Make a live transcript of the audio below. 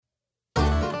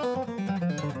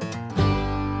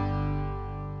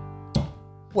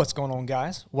What's going on,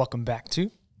 guys? Welcome back to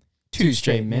Two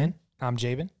Straight Men. I'm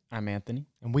Jabin, I'm Anthony.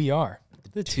 and we are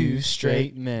The Two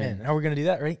Straight Men. How are we gonna do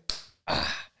that, right?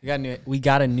 We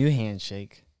got a new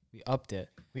handshake. We upped it.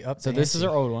 We up. So this is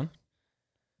our old one.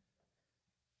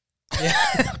 Yeah.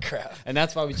 Crap. And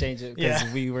that's why we changed it, because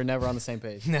Yeah. we were never on the same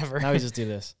page. Never. Now we just do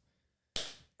this.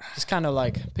 Just kind of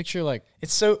like, picture like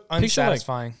It's so Picture, like-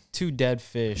 unsatisfying, two dead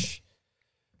fish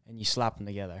and you slap them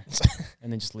together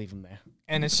and then just leave them there.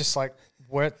 and it's just like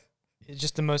what? It's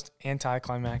just the most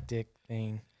anticlimactic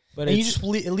thing. But And it's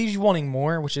it leaves you wanting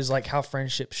more, which is like how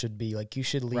friendship should be. Like you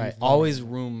should leave right. wanting- Always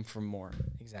room for more.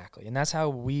 exactly, and that's how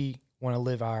we want to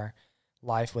live our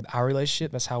life with our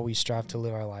relationship. That's how we strive to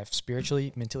live our life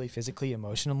spiritually, mentally, physically,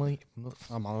 emotionally.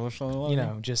 I'm emotional. You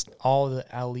know, just all the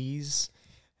alleys,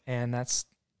 and that's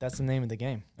the name of the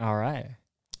game. All right.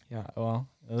 Yeah. Well,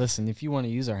 listen, if you want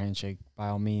to use our handshake, by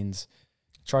all means,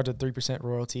 Charge a 3%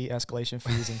 royalty, escalation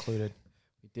fees included.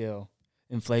 we deal.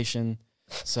 Inflation.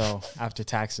 So after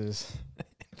taxes,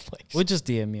 we'll just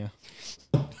DM you.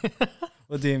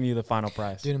 We'll DM you the final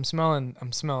price. Dude, I'm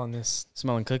smelling this.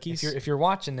 Smelling cookies? If you're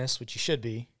watching this, which you should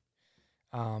be,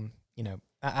 you know,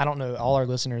 I don't know. All our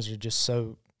listeners are just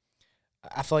so.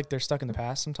 I feel like they're stuck in the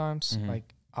past sometimes. Mhm.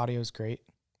 Like audio is great,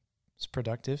 it's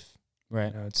productive.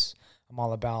 Right. You know, I'm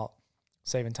all about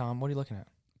saving time. What are you looking at?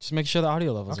 Just make sure the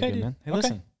audio levels Okay, are good, dude. man. Hey, Okay.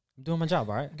 listen, I'm doing my job,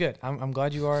 all right? Good. I'm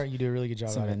glad you are. You do a really good job.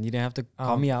 Listen, at it. man, you didn't have to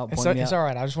call me out, It's, point me it's out. all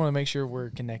right. I just want to make sure we're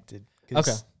connected.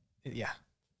 'Cause Okay. Yeah.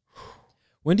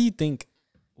 When do you think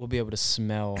we'll be able to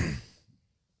smell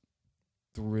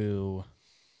through?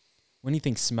 When do you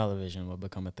think smell-o-vision will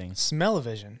become a thing?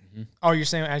 Smell-o-vision. Mhm. Oh, you're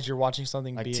saying as you're watching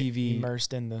something, Like be TV.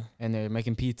 immersed in the. And they're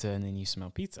making pizza, and then you smell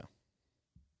pizza.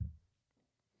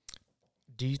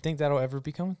 Do you think that'll ever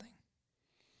become a thing?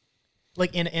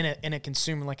 Like in a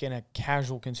consumer, like in a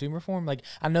casual consumer form. Like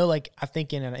I know, like I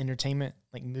think in an entertainment,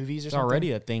 like movies or It's something.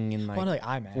 already a thing in Well, like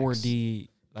IMAX. 4D,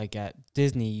 like at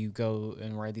Disney, you go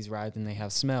and ride these rides and they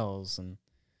have smells, and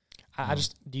I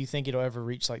just do you think it'll ever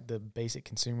reach like the basic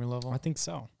consumer level? I think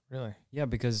so. Really? Yeah,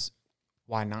 because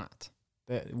why not?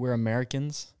 We're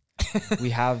Americans. We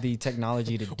have the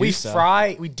technology to do We so.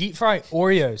 deep fry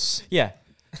Oreos. Yeah.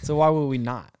 So why would we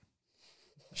not?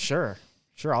 Sure,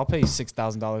 I'll pay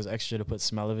 $6,000 extra to put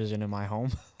smell-o-vision in my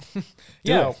home.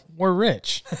 Yeah, it. we're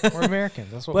rich. We're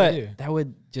Americans. That's what we do. But that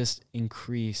would just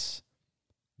increase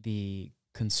the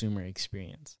consumer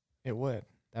experience. It would.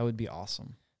 That would be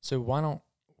awesome. So why don't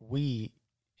we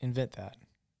invent that?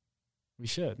 We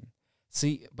should.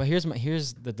 See, but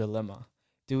here's the dilemma.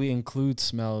 Do we include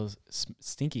smells,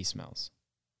 stinky smells?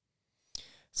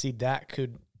 See, that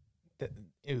could,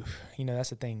 that's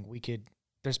the thing.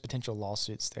 There's potential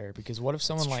lawsuits there because what if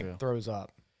someone That's like true. throws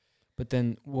up? But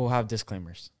then we'll have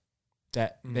discusmers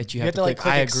that you have to like click,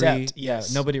 click I accept, agree.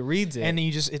 yes. Yeah, nobody reads it. And then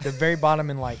you just at the very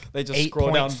bottom in like They just 8 scroll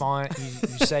point down. font,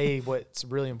 you say what's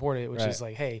really important, which Right. is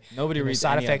like, hey, Nobody reads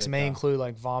side any of effects it, may though. include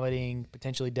like vomiting,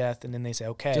 potentially death, and then they say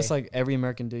okay, Just like every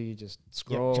American do, you just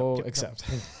scroll, yep. accept.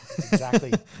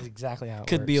 exactly how it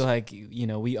Could be works. like,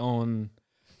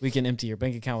 we can empty your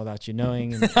bank account without you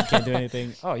knowing, and you can't do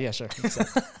anything. Oh yeah, sure.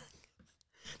 Accept.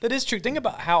 That is true. Think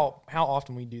about how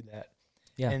often we do that.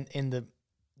 Yeah. And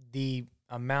the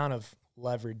amount of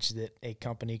leverage that a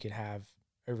company could have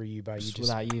over you by Just you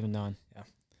without you even knowing. Yeah.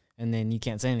 And then you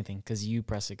can't say anything because you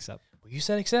press accept. well, you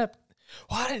said accept.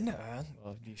 Well, I didn't know.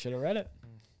 Well, you should have read it.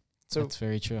 So That's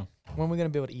very true. when are we gonna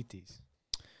be able to eat these?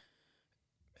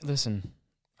 Listen,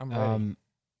 I'm ready.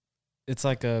 it's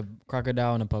like a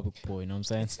crocodile in a public pool. You know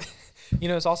what I'm saying?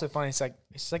 It's also funny. It's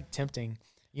like tempting.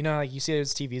 Like you see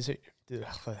those TVs, those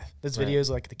Right. videos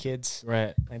like the kids.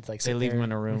 Right. And it's like They sit leave them there.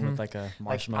 in a room Mhm. with like a Like,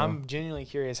 marshmallow I'm genuinely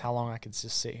curious how long I could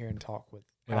just sit here and talk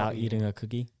without eating a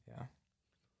cookie. Yeah.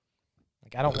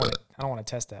 Like I don't want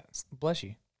to test that. Bless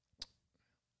you.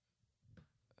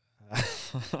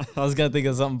 I was gonna think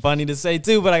of something funny to say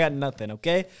too, but I got nothing.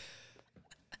 Okay.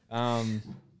 You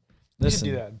should Listen,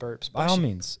 do that. Burps. by Bless all you.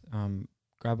 means,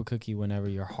 grab a cookie whenever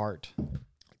your heart.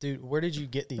 Dude, where did you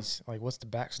get these? Like, what's the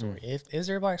backstory? Mm. Is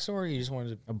there a backstory? Or you just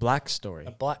wanted A black story.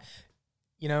 a black.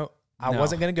 I No.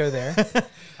 wasn't gonna go there.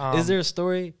 Is there a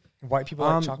story? white people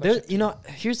like chocolate? chip?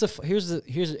 Here's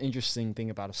an interesting thing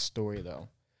about a story though,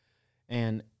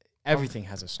 and everything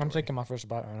has a story. I'm taking my first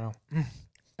bite right now.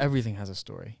 Everything has a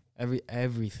story.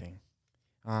 Everything.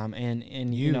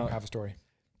 And You have a story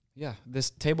yeah, this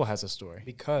table has a story.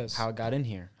 because How it got in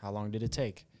here. How long did it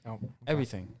take? Oh, okay.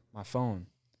 Everything. My phone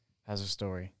has a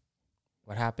story.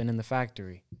 What happened in the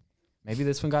factory? Maybe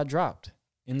this one got dropped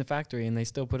in the factory and they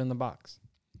still put it in the box.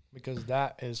 Because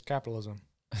that is capitalism.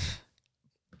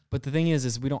 But the thing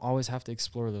is we don't always have to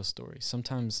explore those stories.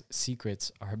 Sometimes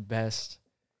secrets are best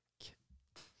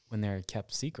when they're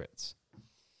kept secrets.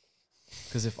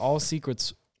 Because if all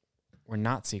secrets were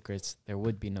not secrets, there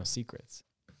would be no secrets.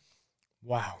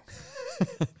 Wow.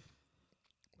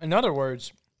 In other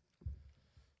words,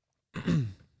 no,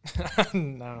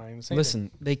 I'm not even saying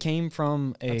listen, they came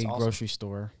from a That's awesome. grocery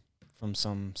store from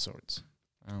some sorts.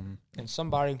 And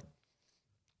somebody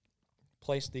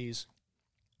placed these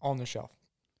on the shelf.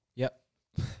 Yep.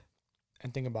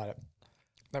 And think about it.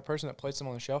 That person that placed them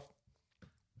on the shelf,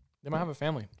 they might have a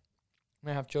family. They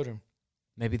might have children.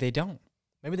 Maybe they don't.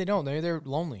 Maybe they don't. They're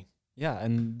lonely. Yeah,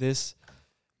 and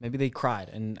maybe they cried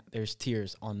and there's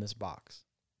tears on this box.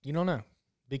 You don't know.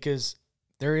 Because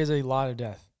there is a lot of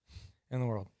death in the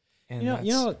world. And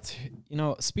You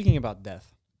know, speaking about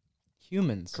death,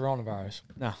 humans. Coronavirus.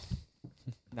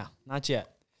 No, not yet.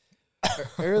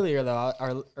 Earlier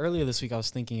though, earlier this week I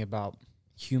was thinking about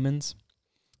humans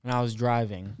when I was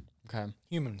driving. Okay.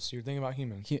 Humans. You're thinking about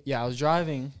humans. I was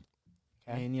driving,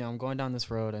 Okay. and I'm going down this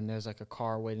road, and there's like a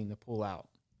car waiting to pull out,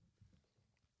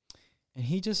 and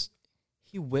he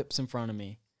whips in front of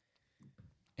me,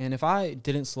 and if I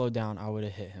didn't slow down, I would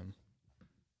have hit him.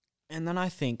 And then I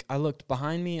looked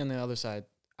behind me on the other side.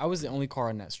 I was the only car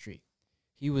on that street.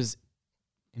 He was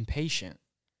impatient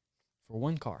for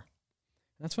one car.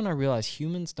 And that's when I realized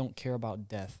humans don't care about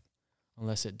death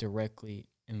unless it directly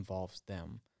involves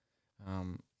them.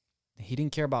 He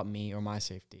didn't care about me or my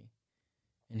safety.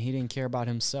 And he didn't care about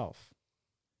himself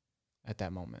at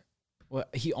that moment. Well,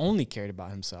 he only cared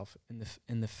about himself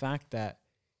in the fact that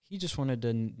he just wanted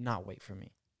to not wait for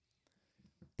me.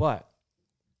 But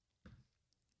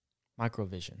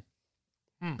microvision.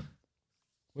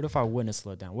 What if I wouldn't have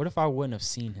slowed down? What if I wouldn't have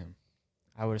seen him?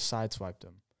 I would have sideswiped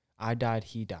him. I died,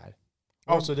 he died.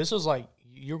 Oh, so this was like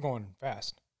you're going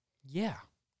fast. Yeah.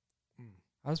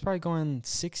 I was probably going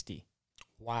 60.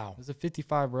 Wow. It was a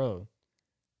 55 road.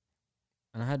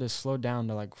 And I had to slow down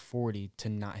to like 40 to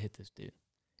not hit this dude.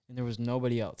 And there was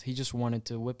nobody else. He just wanted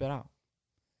to whip it out.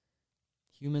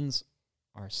 Humans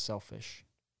are selfish.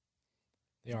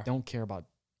 They are. Don't care about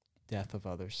death of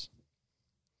others.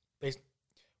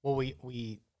 Well,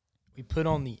 we put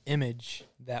on the image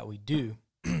that we do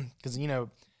because,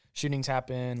 shootings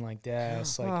happen, like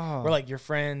deaths, like we're like your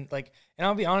friend, like, and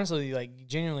I'll be honest with you, like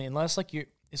genuinely, unless like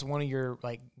it's one of your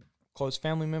like close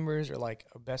family members or like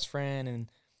a best friend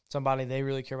and somebody they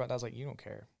really care about, that's like, you don't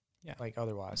care. Yeah. Like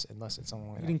otherwise, unless it's someone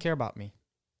like He that. didn't care about me.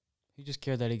 He just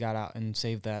cared that he got out and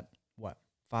saved that,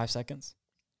 5 seconds?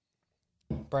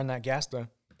 Burn that gas though.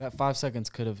 That 5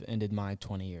 seconds could have ended my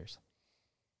 20 years.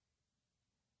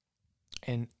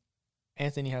 And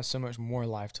Anthony has so much more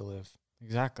life to live.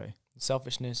 Exactly.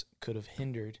 Selfishness could have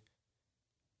hindered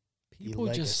People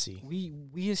the just, legacy.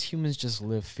 we as humans just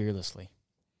live fearlessly.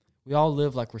 We all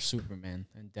live like we're Superman,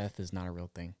 and death is not a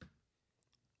real thing.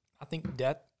 I think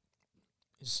death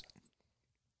is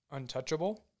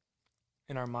untouchable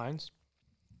in our minds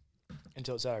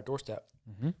until it's at our doorstep.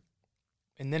 Mm-hmm.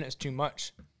 And then it's too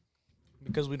much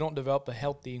because we don't develop a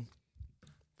healthy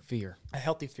Fear.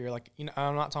 fear. Like,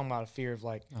 I'm not talking about a fear of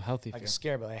like A healthy a fear.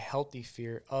 scare, but a healthy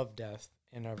fear of death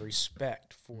and a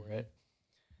respect for it.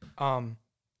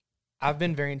 I've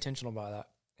been very intentional about that.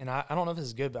 And I don't know if this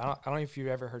is good, but I don't know if you've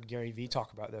ever heard Gary Vee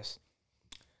talk about this.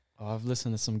 Oh, I've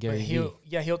listened to some Gary Vee.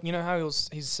 He'll you know how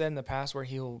he's said in the past where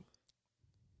he'll,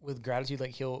 with gratitude,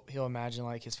 like he'll imagine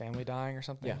like his family dying or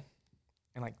something. Yeah.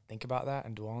 And like think about that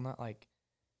and dwell on that. Like,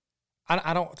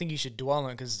 I don't think you should dwell on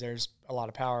it because there's a lot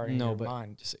of power in your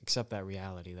mind. Just accept that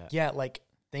reality that Yeah, like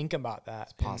think about that.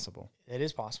 it's possible. It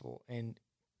is possible. And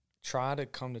try to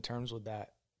come to terms with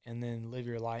that and then live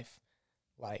your life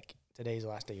like today's the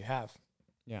last day you have.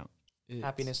 Yeah.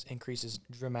 Happiness increases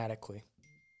dramatically.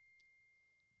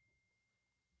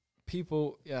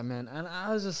 People, yeah, man. And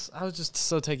I was just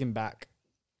so taken back.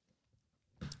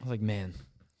 I was like, man,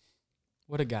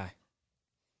 what a guy.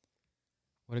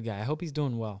 What a guy. I hope he's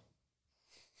doing well.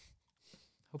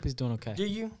 Hope he's doing okay. Do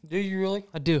you really?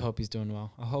 I do hope he's doing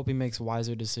well. I hope he makes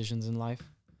wiser decisions in life.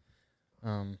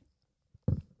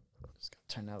 Just gotta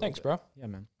turn that. Thanks, bro. Yeah,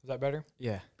 man. Is that better?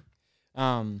 Yeah.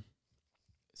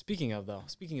 Speaking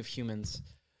of humans,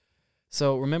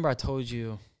 so remember I told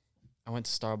you I went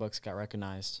to Starbucks, got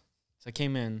recognized. So I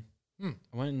came in. I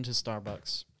went into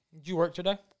Starbucks. Did you work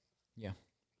today? Yeah.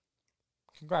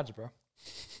 Congrats, bro.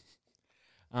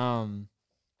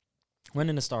 Went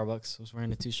into Starbucks. I was wearing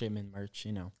the Two Straight Men merch,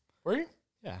 Were you?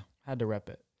 Yeah, had to rep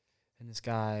it. And this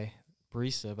guy,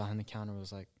 barista behind the counter,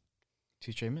 was like,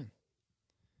 Two Straight Men.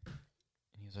 And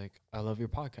he was like, I love your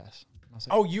podcast. And I was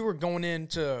like, Oh, you were going in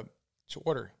to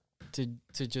order.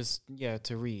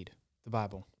 to read the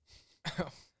Bible.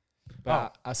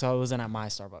 But so I wasn't at my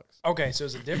Starbucks. Okay, so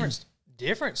it's a different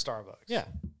Starbucks. Yeah.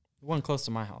 The one close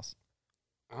to my house.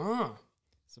 And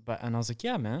I was like,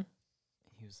 yeah, man.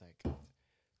 He was like,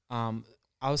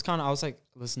 I was like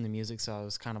listening to music, so it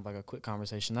was kind of like a quick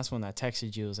conversation. That's when I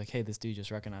texted you. I was like, hey, this dude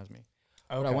just recognized me.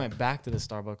 Okay. But I went back to the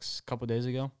Starbucks a couple days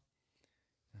ago.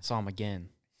 I saw him again.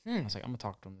 I was like, I'm going to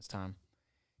talk to him this time.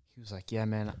 He was like, yeah,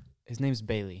 man. His name's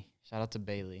Bailey. Shout out to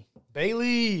Bailey.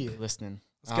 Bailey. Listening.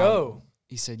 Let's go.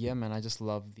 He said, yeah, man, I just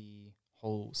love the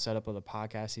whole setup of the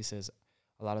podcast. He says,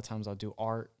 a lot of times I'll do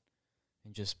art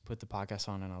and just put the podcast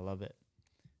on, and I love it.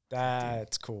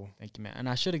 That's cool. Thank you, man. And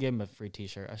I should have gave him a free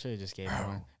T-shirt. I should have just gave him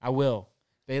one. I will.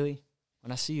 Bailey,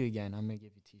 when I see you again, I'm going to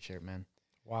give you a T-shirt, man.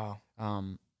 Wow.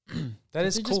 That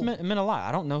is cool. It meant a lot.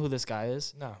 I don't know who this guy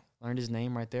is. No. Learned his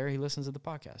name right there. He listens to the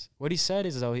podcast. What he said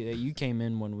is, though, that you came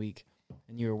in one week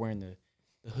and you were wearing the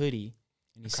hoodie,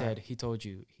 and he said he told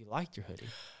you he liked your hoodie.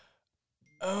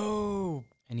 Oh,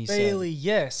 and he Bailey, said,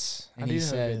 yes. And I he do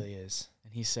said, know who Bailey is.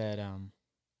 And he said,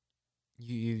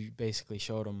 you basically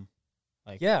showed him,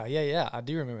 like, yeah. I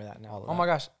do remember that now. Oh my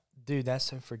gosh, dude, that's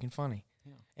so freaking funny.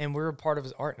 Yeah. And we're a part of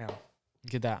his art now.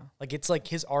 Look at that. Like, it's like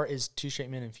his art is Two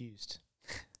Straight Men infused.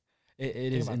 It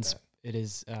is. It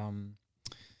is.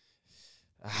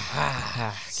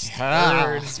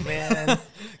 Words, man.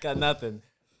 Got nothing.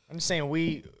 I'm just saying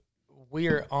we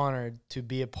are honored to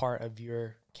be a part of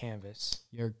your canvas.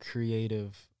 Your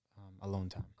creative alone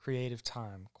time. Creative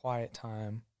time, quiet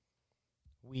time.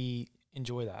 We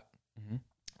enjoy that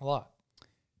a lot.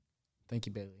 Thank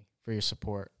you, Bailey, for your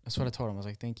support. That's what I told him. I was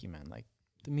like, thank you, man. Like,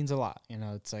 it means a lot. You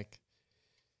know, it's like,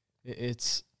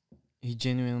 he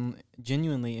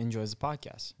genuinely enjoys the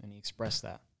podcast, and he expressed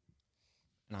that.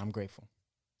 And I'm grateful.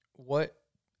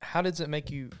 How does it make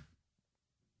you,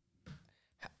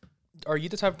 are you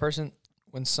the type of person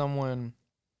when someone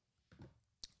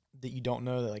that you don't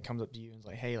know that like comes up to you and is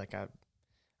like, hey, like I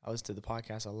listen to the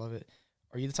podcast, I love it.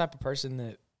 Are you the type of person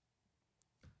that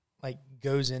like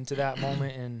goes into that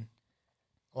moment and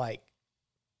like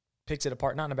picks it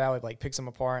apart, not in a bad way, but like picks them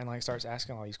apart and like starts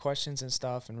asking all these questions and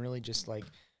stuff and really just like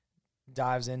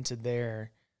dives into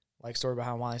their like story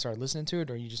behind why they started listening to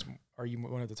it? Or are you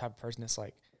one of the type of person that's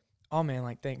like, oh man,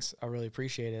 like thanks, I really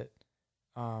appreciate it.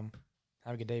 Have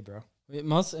a good day, bro.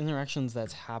 Most interactions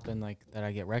that's happened like that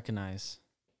I get recognized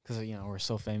because you know we're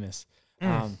so famous.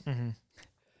 They'll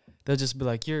just be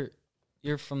like, "You're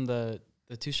from the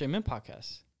Two Straight Men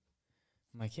podcast."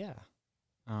 I'm like, "Yeah,"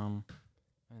 and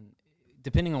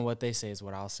depending on what they say is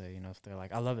what I'll say. You know, if they're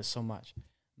like, "I love it so much,"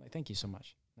 I'm like, "Thank you so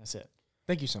much." That's it.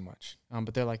 Thank you so much.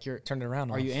 But they're like, turn it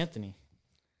around. Are you Anthony?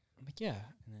 I'm like, yeah.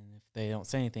 And then if they don't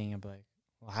say anything, I'm like,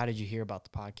 well, how did you hear about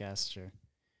the podcast or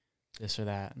this or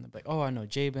that? And they're like, oh, I know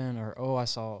Jabin, or I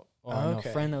know a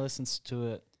friend that listens to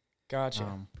it. Gotcha.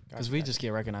 Because we just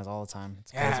get recognized all the time.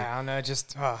 It's crazy. Yeah, I know.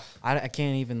 Just I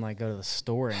can't even like go to the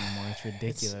store anymore. It's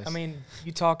ridiculous.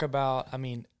 You talk about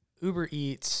Uber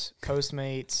Eats,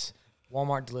 Postmates,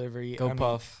 Walmart delivery,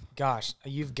 GoPuff. Gosh,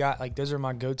 you've got like those are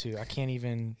my go-to. I can't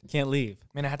leave.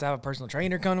 Man, I have to have a personal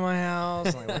trainer come to my house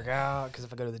and like work out because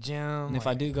if I go to the gym, and if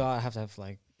I do go out, I have to have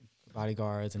like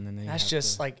bodyguards, and then that's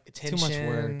just like attention, too much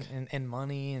work and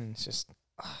money, and it's just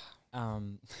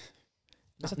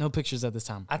no pictures at this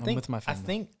time. I'm with my family. I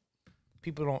think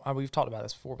people don't. We've talked about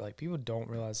this before, but like people don't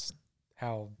realize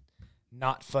how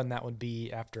not fun that would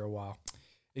be after a while.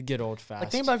 It'd get old fast.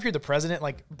 Like, think about if you're the president.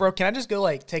 Like, bro, can I just go,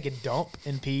 like, take a dump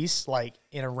in peace, like,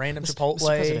 in a random Chipotle? Mr.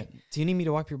 President, do you need me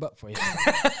to wipe your butt for you?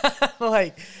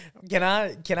 Like, can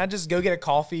I just go get a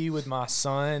coffee with my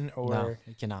son? Or no,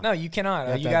 you cannot. No, you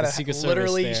cannot. You got to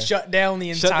literally shut down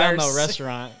the entire... Shut down the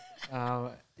restaurant.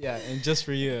 Yeah, and just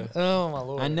for you. Oh, my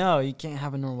Lord. I know. You can't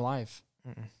have a normal life.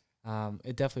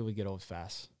 It definitely would get old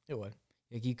fast. It would.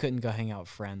 Like, you couldn't go hang out with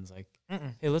friends. Like,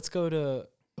 hey, let's go to...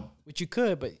 Which you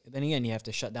could, but then again, you have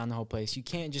to shut down the whole place. You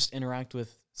can't just interact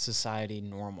with society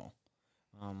normal.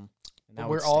 But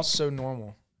we're all so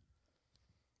normal.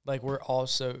 Like,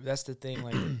 that's the thing,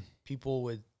 like, people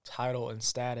with title and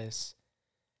status,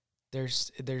 they're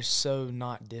so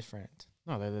not different.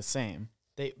 No, they're the same.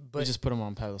 We just put them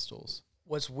on pedestals.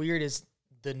 What's weird is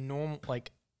the normal,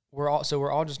 like, we're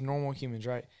all just normal humans,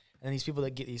 right? And these people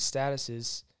that get these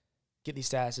statuses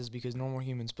because normal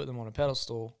humans put them on a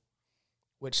pedestal,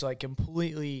 which like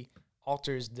completely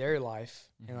alters their life,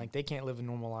 and like they can't live a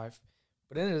normal life.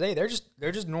 But at the end of the day,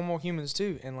 they're just normal humans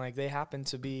too, and like they happen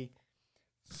to be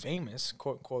famous,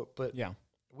 quote unquote. But yeah,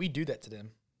 we do that to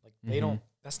them. Like they don't.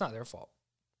 That's not their fault.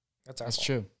 That's our fault. That's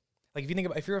true. Like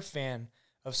if you're a fan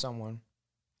of someone,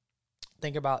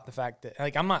 think about the fact that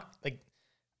like I'm not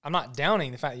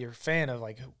downing the fact that you're a fan of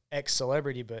like X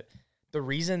celebrity, but the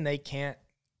reason they can't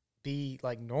be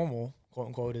like normal, quote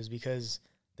unquote, is because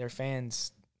their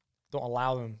fans don't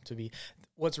allow them to be.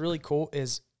 What's really cool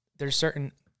is there's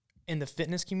certain in the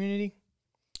fitness community.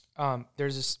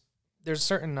 There's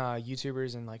certain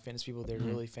YouTubers and like fitness people that are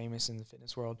really famous in the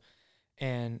fitness world,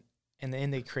 and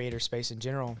in the creator space in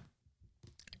general.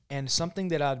 And something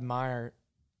that I admire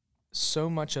so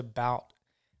much about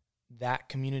that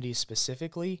community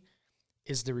specifically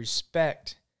is the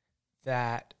respect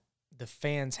that the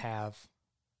fans have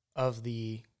of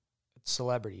the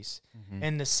celebrities,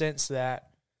 in the sense that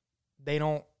they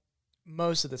don't,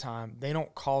 most of the time, they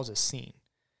don't cause a scene.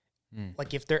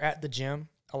 Like if they're at the gym,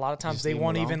 a lot of times they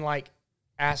won't even like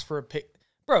ask for a pic.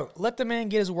 Bro, let the man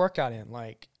get his workout in.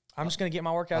 Like, I'm just going to get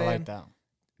my workout in. I like that.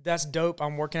 That's dope.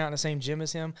 I'm working out in the same gym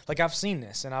as him. Like, I've seen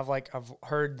this, and I've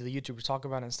heard the YouTubers talk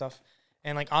about it and stuff.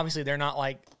 And like, obviously they're not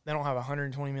like, they don't have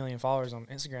 120 million followers on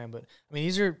Instagram, but I mean,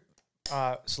 these are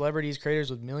celebrities, creators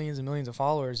with millions and millions of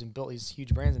followers and built these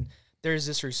huge brands. And there's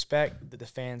this respect that the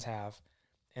fans have,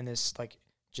 and this like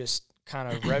just kind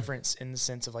of reverence in the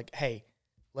sense of like, hey,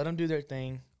 let them do their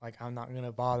thing. Like, I'm not going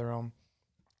to bother them.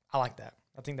 I like that.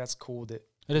 I think that's cool that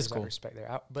it is cool. Respect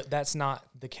there. But that's not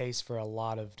the case for a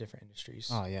lot of different industries.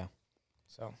 Oh, yeah.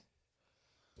 So,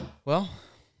 well,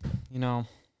 you know,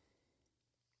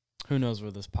 who knows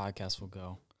where this podcast will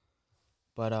go.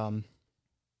 But I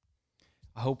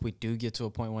hope we do get to a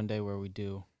point one day where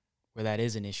that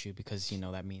is an issue, because, you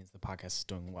know, that means the podcast is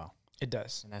doing well. It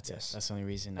does. And that's it. That's the only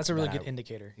reason. That's a really good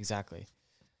indicator. Exactly.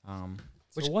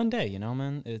 Which one day, you know,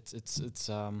 man, it's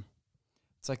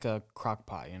like a crock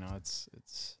pot, you know, it's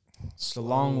a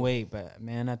long wait, but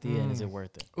man, at the end, is it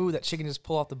worth it? Ooh, that chicken just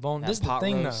pull off the bone. That This is the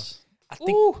thing, roast. though. I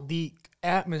think the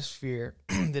atmosphere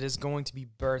that is going to be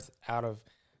birthed out of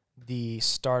the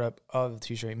startup of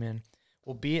Two Straight Men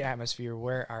will be an atmosphere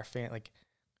where our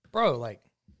bro, like,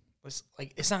 let's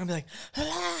like, it's not gonna be like,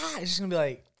 ah! It's just gonna be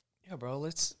like, yeah, bro,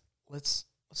 let's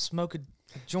smoke a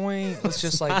joint. Let's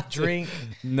just like drink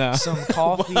some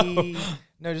coffee.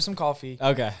 No, just some coffee.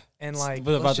 Okay. And like,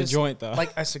 what about the joint though?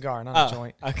 Like a cigar, not a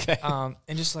joint. Okay.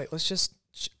 And just like, let's just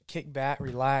kick back,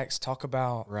 relax, talk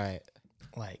about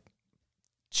like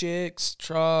chicks,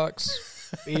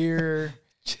 trucks, beer,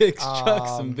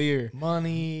 trucks, and beer,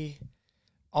 money,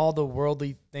 all the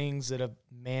worldly things that a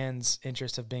man's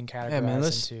interests have been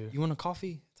categorized into. You want a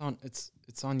coffee?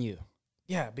 It's on you.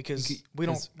 Yeah, because we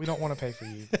don't want to pay for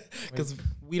you, because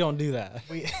we don't do that.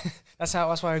 That's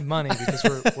why we have money,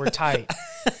 because we're tight.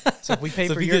 So if we pay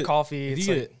for your coffee, if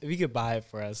you could buy it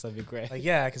for us, that'd be great. Like,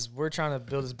 yeah, because we're trying to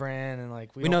build this brand, and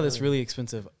like we know this really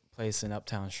expensive place in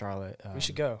Uptown Charlotte. We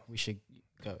should go. We should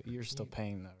go. You're still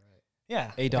paying that, right?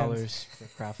 Yeah, $8 for a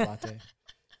craft latte.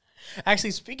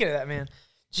 Actually, speaking of that, man,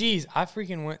 geez, I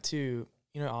freaking went to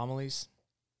Amelie's.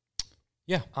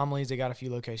 Yeah, Amelie's. They got a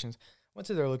few locations. Went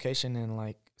to their location in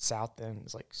like South End.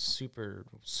 It's like super,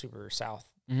 super south.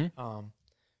 It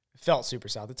felt super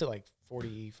south. It took like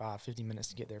 45, 50 minutes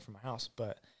to get there from my house.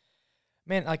 But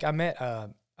man, like I met a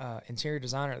interior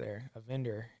designer there, a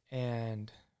vendor, and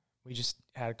we just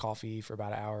had coffee for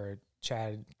about an hour,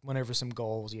 chatted, went over some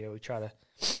goals. We try to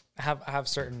have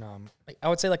certain, like I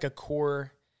would say like a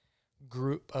core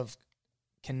group of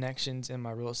connections in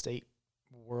my real estate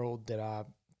world that I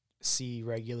see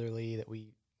regularly, that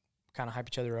we kind of hype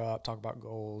each other up, talk about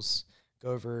goals, go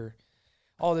over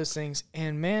all those things.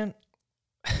 And man,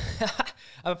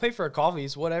 I paid for a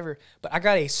coffees, whatever, but I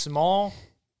got just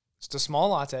a small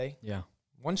latte. Yeah.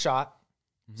 One shot,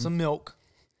 some milk,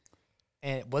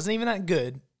 and it wasn't even that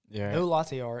good. Yeah. No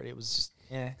latte art. It was just,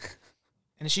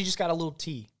 And she just got a little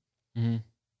tea.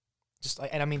 Just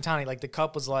like, and I mean, tiny, like the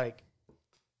cup was like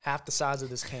half the size of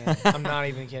this can. I'm not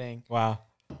even kidding. Wow.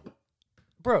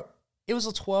 Bro, it was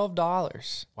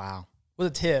 $12. Wow. With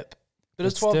a tip. But it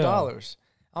was $12.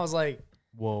 I was like,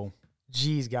 whoa.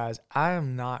 Geez, guys, I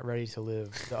am not ready to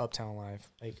live the uptown life,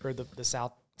 like, or the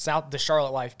the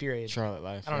Charlotte life, period. Charlotte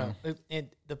life. I don't know.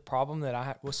 The problem that I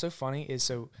had was so funny is,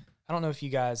 so I don't know if you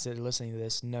guys that are listening to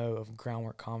this know of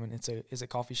Groundwork Common. It's a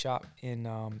coffee shop in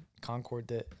Concord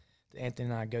that Anthony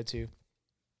and I go to.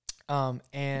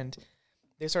 And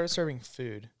they started serving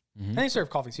food. And they serve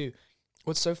coffee too.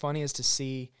 What's so funny is to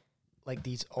see like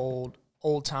these old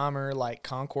timer like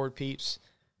Concord peeps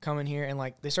come in here, and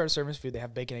like they started serving food. They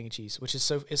have bacon, egg, and cheese, which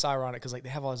is it's ironic because like they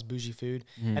have all this bougie food,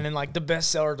 and then like the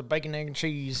best seller, the bacon, egg, and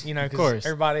cheese, of course,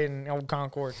 everybody in old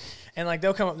Concord, and like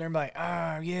they'll come up there and be like,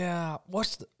 yeah,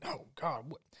 what,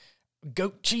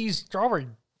 goat cheese, strawberry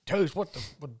toast, what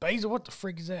basil, what the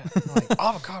freak is that? I'm like,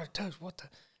 avocado toast, what the?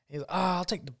 He's like, I'll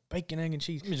take the bacon, egg, and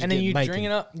cheese, and then you ring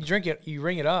it up, you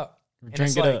ring it up.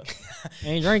 Drink it up.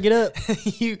 And drink it up.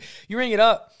 you ring it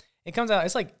up, It comes out,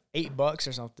 it's like $8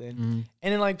 or something.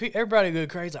 And then like everybody go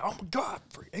crazy, like, oh my God,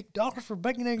 for $8 for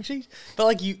bacon, egg, and cheese. But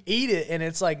like you eat it and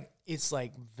it's like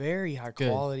very high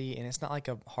quality and it's not like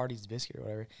a Hardee's biscuit or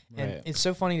whatever. Right. And it's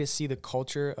so funny to see the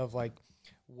culture of like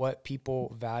what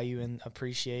people value and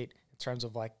appreciate in terms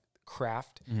of like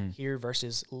craft here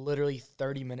versus literally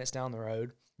 30 minutes down the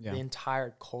road. The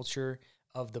entire culture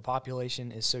of the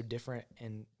population is so different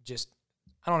and just,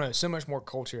 I don't know, so much more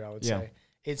culture, I would say.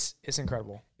 It's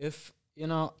incredible. If, you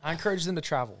know, I encourage them to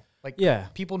travel. Like,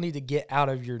 people need to get out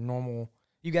of your normal,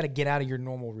 you got to get out of your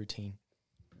normal routine.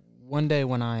 One day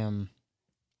when I am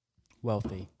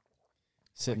wealthy,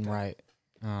 sitting right.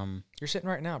 You're sitting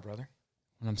right now, brother.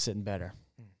 When I'm sitting better.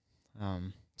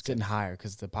 Sitting higher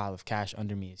because the pile of cash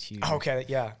under me is huge. Okay,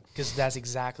 yeah, because that's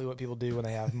exactly what people do when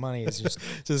they have money is just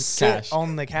Just cash.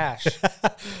 on the cash.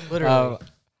 Literally.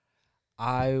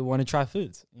 I want to try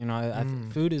foods. You know,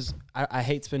 food is, I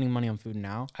hate spending money on food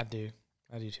now. I do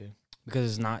too. Because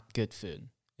it's not good food.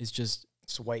 It's just,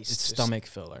 It's waste. it's stomach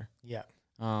filler. Yeah.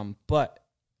 But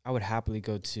I would happily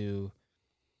go to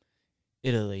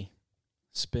Italy,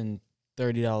 spend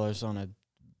 $30 on a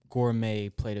gourmet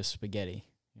plate of spaghetti.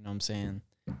 You know what I'm saying?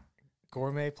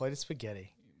 Gourmet plate of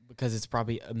spaghetti. Because it's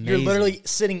probably amazing. You're literally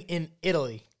sitting in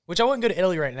Italy, which I wouldn't go to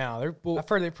Italy right now. I've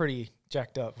heard they're pretty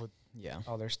jacked up with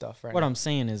all their stuff right What now. I'm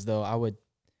saying is, though,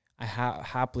 I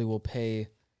happily will pay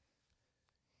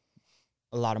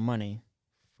a lot of money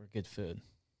for good food.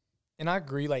 And I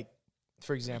agree, like,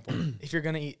 for example, if you're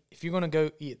gonna go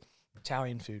eat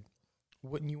Italian food,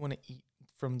 wouldn't you want to eat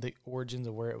from the origins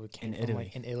of where it came from,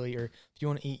 like in Italy? Or if you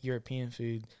want to eat European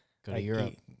food, Go to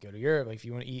Europe. Go to Europe. Like if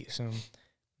you want to eat some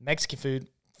Mexican food,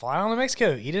 fly on to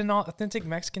Mexico. Eat an authentic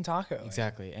Mexican taco.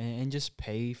 Exactly, and just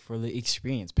pay for the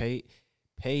experience. Pay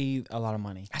a lot of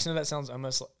money. I know that sounds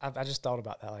almost. I just thought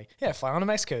about that. Like, yeah, fly on to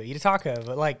Mexico, eat a taco.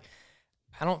 But like,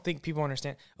 I don't think people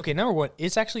understand. Okay, number one,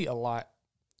 it's actually a lot.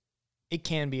 It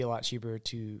can be a lot cheaper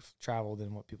to travel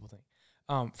than what people think.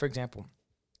 For example,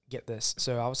 get this.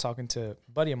 So I was talking to a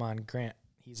buddy of mine, Grant.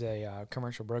 He's a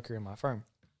commercial broker in my firm.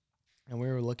 And we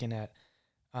were looking at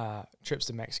trips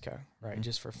to Mexico, right,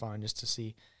 just for fun, just to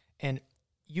see. And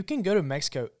you can go to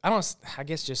Mexico. I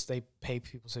guess just they pay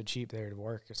people so cheap there to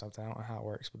work or something. I don't know how it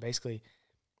works. But basically,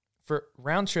 for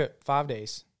round trip, 5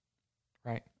 days,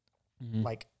 right,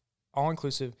 like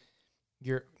all-inclusive,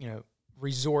 your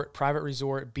resort, private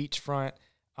resort, beachfront,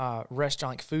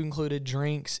 restaurant, like food included,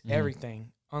 drinks,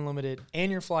 everything, unlimited,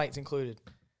 and your flights included,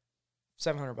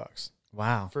 $700.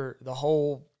 Wow. For the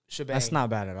whole shebang. That's not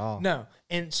bad at all. No.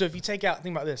 And so if you take out,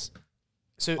 think about this.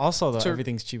 So also, though,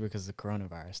 everything's cheaper because of the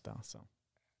coronavirus, though. So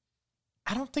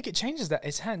I don't think it changes that.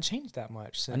 It hadn't changed that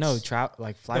much. Since I know,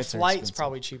 flights. The flight's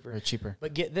probably cheaper. Or cheaper.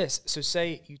 But get this. So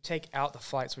say you take out the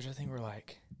flights, which I think were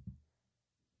like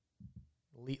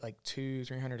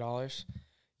 $200-$300.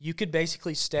 You could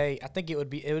basically stay. I think it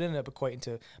would end up equating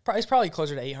to it's probably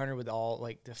closer to $800 with all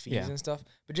like the fees and stuff.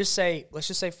 But let's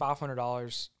just say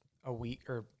 $500 a week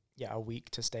a week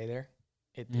to stay there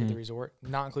at the resort,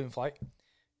 not including flight.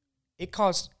 It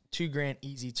costs $2,000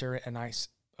 easy to rent a nice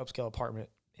upscale apartment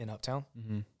in Uptown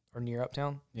or near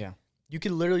Uptown. Yeah. You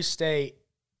could literally stay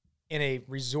in a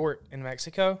resort in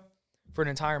Mexico for an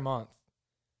entire month,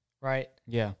 right?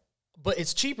 Yeah. But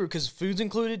it's cheaper because food's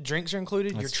included, drinks are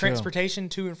included, your transportation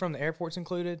to and from the airport's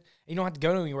included. You don't have to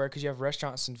go anywhere because you have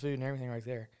restaurants and food and everything right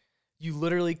there. You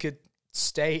literally could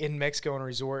stay in Mexico in a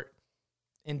resort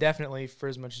indefinitely for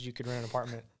as much as you could rent an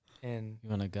apartment. And you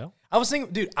want to go? I was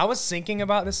thinking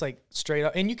about this like straight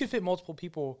up, and you could fit multiple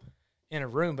people in a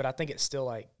room, but I think it's still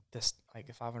like this,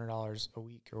 like $500 a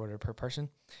week or whatever per person.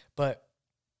 But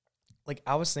like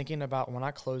I was thinking about when I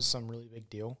close some really big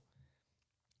deal,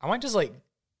 I might just like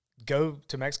go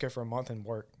to Mexico for a month and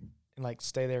work and like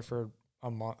stay there for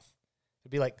a month.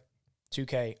 It'd be like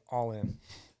 $2,000 all in.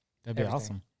 That'd be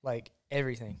awesome. Like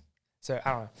everything. So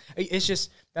I don't know. It's just,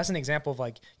 that's an example of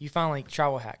like, you find like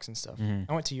travel hacks and stuff. I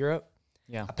went to Europe.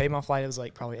 Yeah. I paid my flight. It was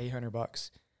like probably $800,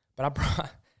 but I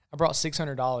brought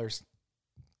 $600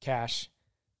 cash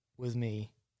with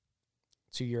me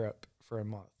to Europe for a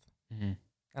month. And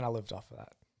I lived off of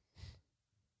that.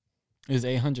 It was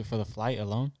 $800 for the flight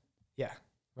alone? Yeah.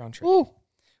 Round trip. Woo.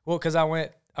 Well, cause I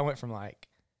went from like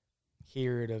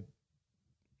here to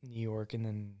New York and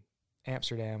then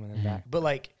Amsterdam and then back, but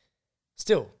like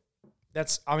still,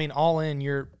 that's, I mean, all in,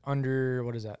 you're under,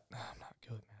 what is that? I'm not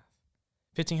good at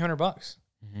math. $1,500.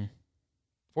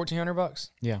 $1,400.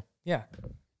 Yeah. Yeah.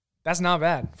 That's not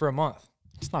bad for a month.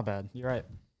 It's not bad. You're right.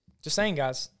 Just saying,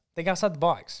 guys. Think outside the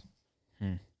box.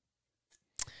 I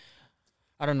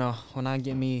don't know. When I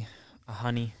get me a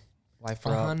honey, wife her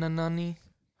up. Hananani.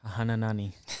 A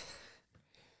hananani.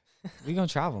 We gonna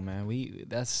travel, man.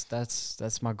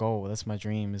 That's my goal. That's my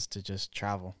dream, is to just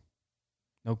travel.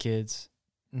 No kids.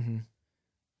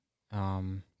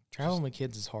 Traveling with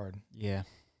kids is hard. Yeah.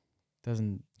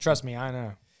 Doesn't Trust me, I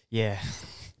know. Yeah.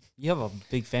 You have a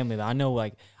big family though. I know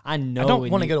I don't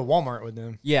want to go to Walmart with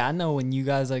them. Yeah, I know when you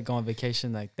guys like go on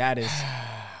vacation, like that is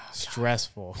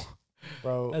stressful.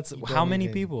 Bro, That's how many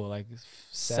people? Like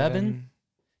 7?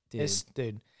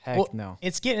 Dude. Heck no.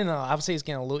 It's getting I would say it's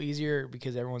getting a little easier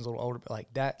because everyone's a little older, but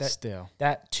like that still.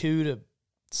 That 2 to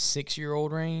 6 year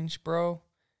old range, bro.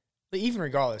 But even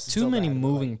regardless, it's too still many bad,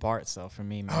 moving parts though for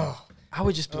me, man. I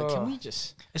would just be like, can we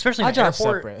just, especially in I the drive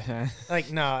airport, separate.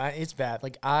 like no, it's bad.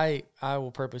 Like I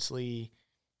will purposely,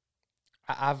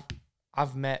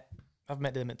 I've met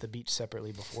them at the beach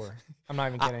separately before. I'm not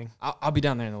even kidding. I'll be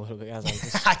down there in a little bit. As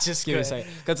I just give it a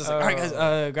second. Because it's like, all right,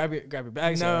 guys, grab your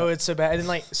bags. No, it's so bad. And then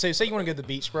like, so say you want to go to the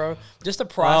beach, bro. Just the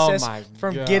process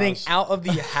from getting out of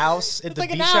the house at the like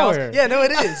beach an house. hour. Yeah, no,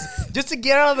 it is. Just to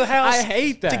get out of the house. I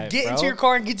hate that. To get into your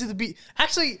car and get to the beach.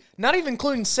 Actually, not even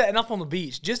including setting up on the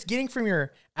beach. Just getting from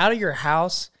out of your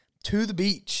house to the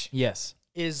beach. Yes.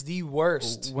 Is the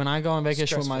worst. When I go on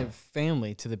vacation with my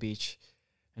family to the beach,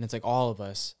 and it's like all of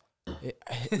us,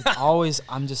 it's always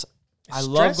I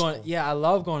love going. Yeah, I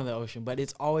love going to the ocean, but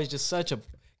it's always just such a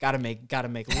gotta make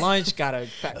lunch, gotta.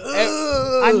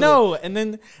 I know, and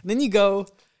then you go,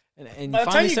 and by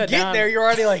the time you get there, you're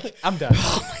already like, I'm done.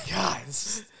 Oh my god.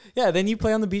 Yeah, then you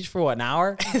play on the beach for what, an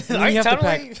hour, and then you have to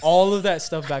pack all of that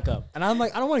stuff back up, and I'm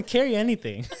like, I don't want to carry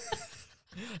anything.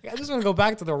 I just want to go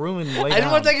back to the room and lay down. I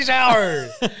didn't want to take a shower.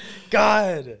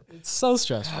 God, it's so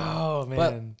stressful. Oh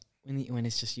man, but when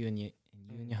it's just you and your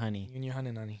honey,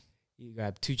 honey. You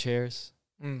grab 2 chairs,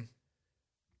 a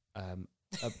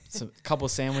couple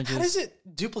sandwiches. How does it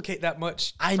duplicate that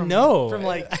much? I know. From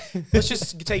like, let's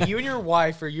just take you and your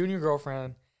wife or you and your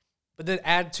girlfriend, but then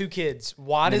add 2 kids.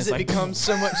 Why does it become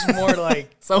so much more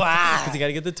like? Because you got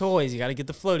to get the toys, you got to get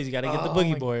the floaties, you got to get the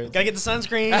boogie boards, got to get the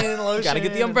sunscreen, lotion, got to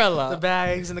get the umbrella, the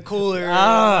bags, and the cooler.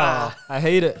 I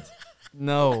hate it.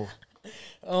 No.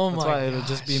 Oh my god. That's why it'll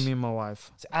just be me and my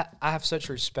wife. I have such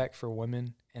respect for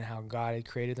women and how God had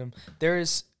created them. There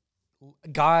is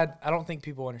God. I don't think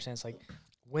people understand. It's like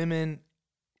women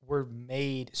were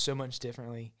made so much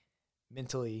differently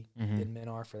mentally than men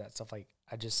are for that stuff. Like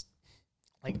I just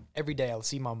like every day I'll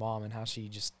see my mom and how she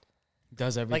just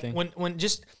does everything. Like when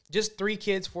just 3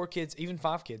 kids, 4 kids, even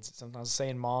 5 kids. Sometimes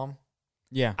saying mom.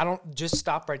 Yeah. I don't just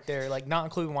stop right there. Like not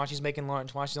including while she's making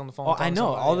lunch, while she's on the phone. Oh, I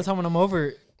know. All the time when I'm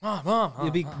over. Mom.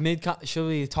 It'll be she'll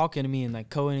be talking to me and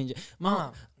like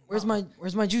Mom, where's my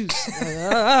juice?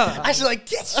 I should like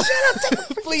shut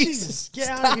up, please get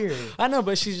out of here. I know,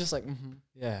 but she's just like,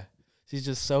 yeah. She's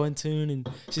just so in tune, and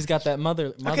she's got that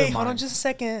mother. Okay, hold mind. on just a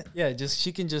second. Yeah,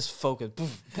 she can just focus.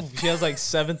 She has like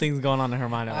 7 things going on in her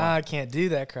mind. I can't do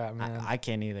that crap, man. I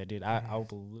can't either, dude. I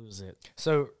will lose it.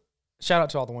 So, shout out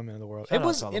to all the women of the world. It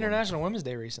was International Women's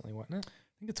Day recently, wasn't it?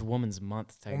 I think it's Women's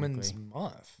Month. Technically. Women's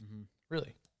Month.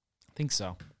 Really? I think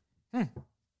so.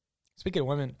 Speaking of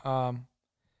women,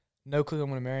 no clue I'm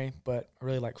gonna marry, but I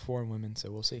really like foreign women,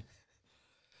 so we'll see.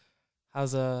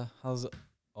 How's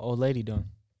old lady doing?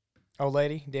 Old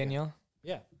lady Danielle.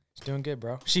 Yeah, she's doing good,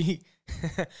 bro. She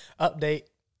update.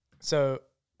 So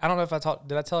I don't know if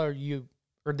did I tell her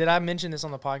or did I mention this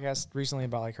on the podcast recently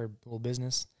about like her little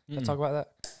business? Did I talk about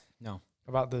that? No.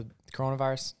 About the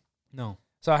coronavirus? No.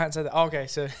 So I hadn't said that. Oh, okay,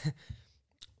 so.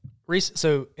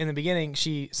 So in the beginning,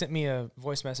 she sent me a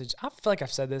voice message. I feel like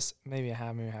I've said this. Maybe I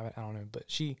have, maybe I haven't. I don't know. But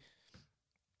she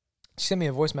sent me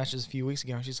a voice message a few weeks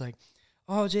ago, and she's like,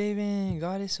 "Oh, Javen,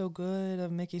 God is so good.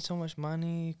 I'm making so much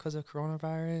money because of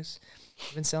coronavirus.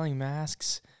 I've been selling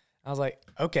masks." I was like,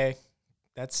 "Okay,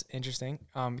 that's interesting."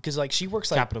 Because like she works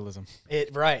like capitalism.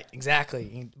 Right,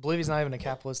 exactly. Bolivia's not even a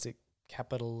capitalistic. I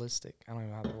don't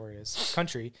know how the word is.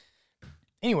 Country.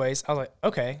 Anyways, I was like,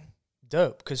 okay.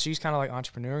 Dope, because she's kind of like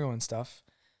entrepreneurial and stuff.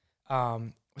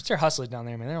 What's their hustlers down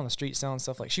there, man? They're on the street selling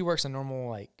stuff. Like she works a normal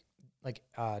like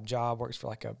job, works for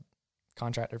like a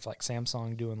contractor for like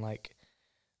Samsung, doing like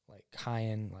high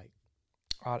end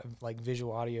like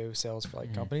visual audio sales for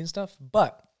like companies and stuff.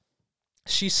 But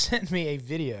she sent me a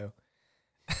video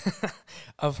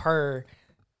of her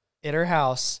at her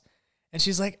house. And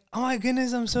she's like, "Oh my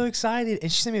goodness, I'm so excited!" And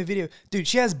she sent me a video, dude.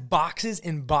 She has boxes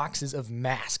and boxes of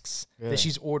masks that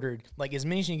she's ordered, like as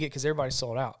many as she can get, because everybody's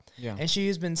sold out. Yeah, and she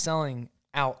has been selling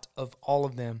out of all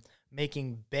of them,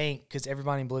 making bank because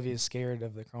everybody in Bolivia is scared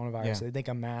of the coronavirus. Yeah. So they think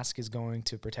a mask is going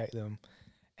to protect them.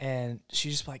 And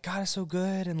she's just like, "God, it's so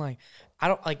good." And like, I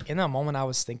don't like in that moment I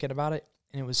was thinking about it,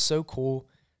 and it was so cool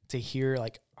to hear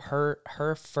like her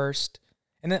first.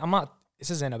 And then this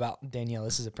isn't about Danielle.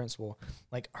 This is a principal.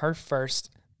 Like, her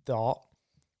first thought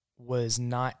was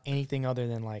not anything other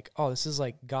than like, oh, this is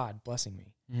like God blessing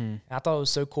me. Mm-hmm. And I thought it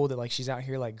was so cool that like she's out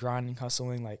here like grinding,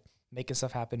 hustling, like making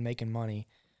stuff happen, making money,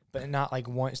 but not like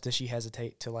once does she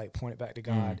hesitate to like point it back to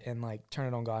God and like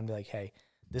turn it on God and be like, hey,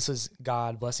 this is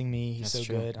God blessing me. He's so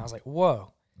good. And I was like,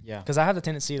 whoa. Yeah. Because I have the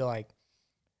tendency to like,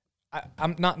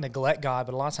 I'm not neglect God,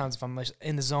 but a lot of times if I'm like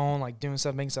in the zone, like doing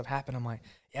stuff, making stuff happen, I'm like,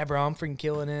 yeah, bro, I'm freaking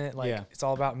killing it. Like, it's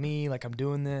all about me. Like, I'm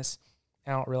doing this.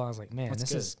 And I don't realize, like, man,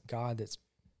 this is God that's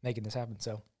making this happen.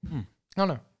 So, I don't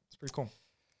know. It's pretty cool.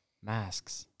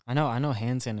 Masks. I know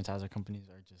hand sanitizer companies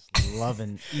are just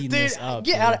loving eating this up.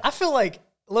 Yeah, I feel like,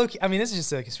 look, I mean, this is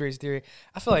just a conspiracy theory.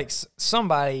 I feel like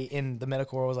somebody in the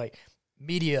medical world was like,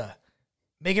 media,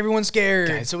 make everyone scared,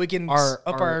 guys, so we can up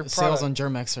our sales on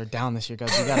Germ-X are down this year,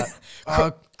 guys. We got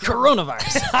a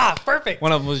coronavirus. Perfect.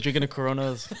 One of them was drinking a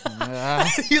Coronas.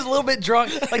 He was a little bit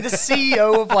drunk. Like the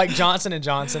CEO of like Johnson &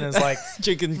 Johnson is like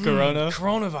drinking Corona.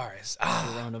 Coronavirus.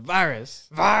 Coronavirus.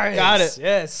 Virus. Got it.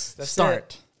 Yes. That's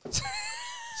Start.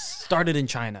 Started in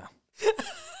China.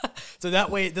 So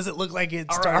that way it doesn't look like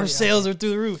it's our sales are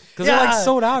through the roof because they're like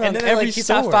sold out and on then every like, he's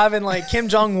store. high-fiving like Kim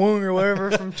Jong-un or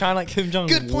whatever from China. Like, Kim Jong-un.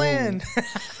 Good plan.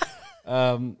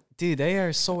 Dude, they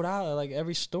are sold out at like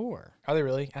every store. Are they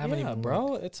really? I haven't even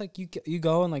bro. It's like you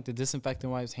go and like the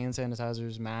disinfectant wipes, hand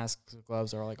sanitizers, masks,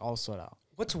 gloves are like all sold out.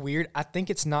 What's weird, I think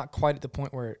it's not quite at the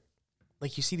point where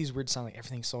like you see these weird signs like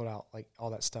everything's sold out, like all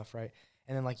that stuff, right?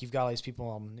 And then like you've got all these people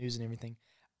on the news and everything.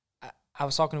 I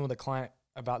was talking with a client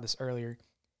about this earlier.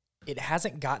 It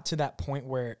hasn't got to that point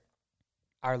where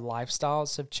our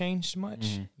lifestyles have changed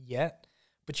much yet.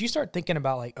 But you start thinking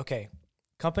about like, okay,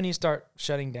 companies start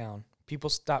shutting down. People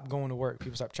stop going to work.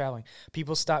 People stop traveling.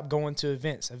 People stop going to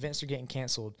events. Events are getting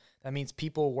canceled. That means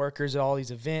people, workers at all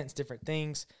these events, different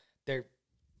things, they're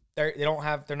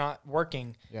not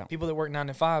working. Yeah. People that work 9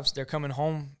 to 5s, they're coming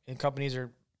home and companies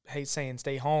are saying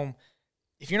stay home.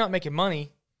 If you're not making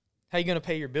money, how are you going to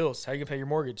pay your bills? How are you going to pay your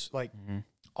mortgage? Like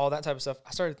all that type of stuff.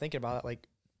 I started thinking about it. Like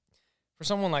for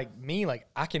someone like me, like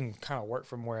I can kind of work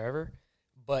from wherever,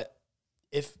 but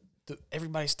if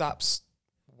everybody stops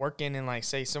working and like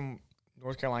say some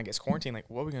North Carolina gets quarantined, like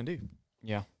what are we going to do?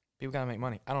 Yeah. People got to make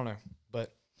money. I don't know,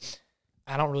 but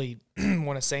I don't really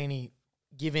want to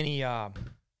give any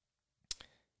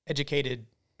educated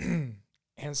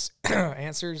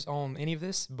answers on any of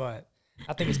this, but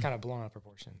I think it's kind of blown out of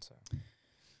proportion. So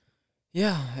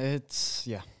yeah,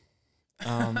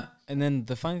 and then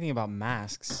the funny thing about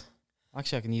masks,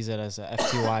 actually I can use that as a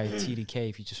FTY TDK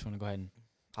if you just want to go ahead and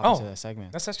hop into that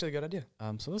segment. That's actually a good idea.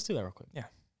 So let's do that real quick. Yeah.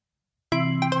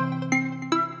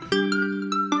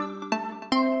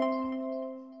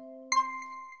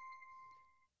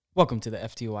 Welcome to the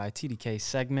FTY TDK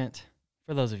segment.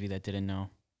 For those of you that didn't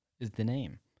know, is the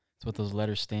name. It's what those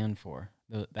letters stand for,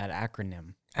 that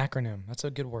acronym. Acronym. That's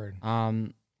a good word.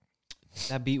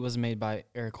 That beat was made by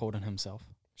Eric Holden himself.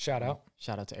 Shout out.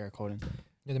 Shout out to Eric Holden.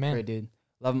 You're the man. Great dude.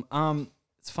 Love him.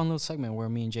 It's a fun little segment where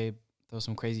me and Jay throw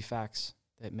some crazy facts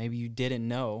that maybe you didn't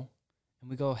know, and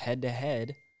we go head to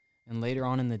head, and later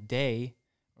on in the day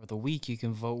or the week, you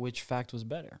can vote which fact was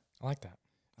better. I like that.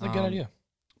 That's a good idea.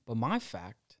 But my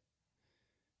fact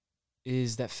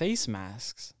is that face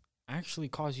masks actually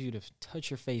cause you to touch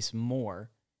your face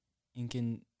more and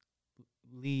can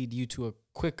lead you to a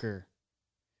quicker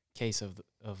case of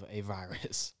a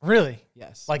virus. Really?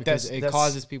 Yes. Like because it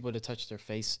causes people to touch their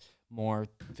face more,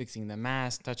 fixing the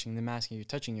mask, touching the mask, and you're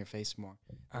touching your face more.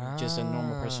 Just a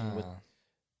normal person would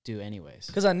do anyways.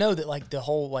 Because I know that like the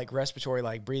whole like respiratory,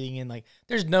 like breathing in, like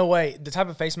there's no way the type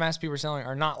of face masks people are selling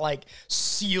are not like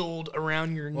sealed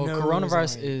around your nose. Well,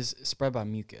 coronavirus is spread by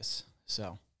mucus,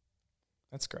 so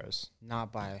that's gross.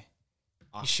 Not by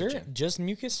oxygen. You sure? Just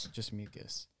mucus? Just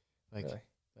mucus. Like really?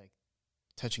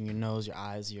 Touching your nose, your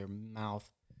eyes, your mouth,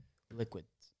 liquids.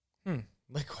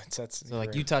 Liquids. That's so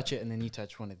like you touch it and then you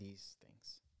touch one of these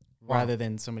things, rather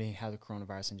than somebody has a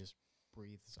coronavirus and just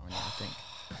breathes on you.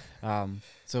 I think.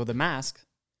 So the mask,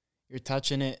 you're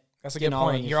touching it. That's a good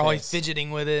point. You're always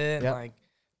fidgeting with it, and like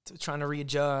trying to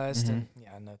readjust. And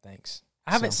yeah, no thanks.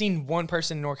 I haven't seen one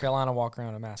person in North Carolina walk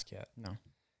around a mask yet. No.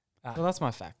 Well, that's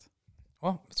my fact.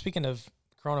 Well, speaking of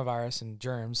coronavirus and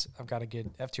germs, I've got a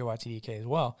good FTOY TDK as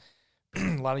well.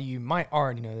 A lot of you might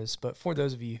already know this, but for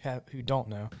those of you who don't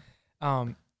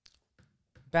know,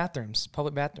 bathrooms,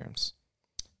 public bathrooms,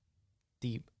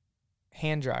 the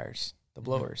hand dryers, the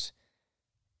blowers,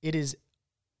 it is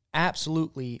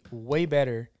absolutely way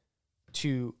better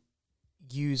to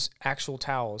use actual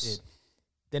towels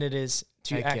than it is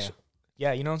to actually.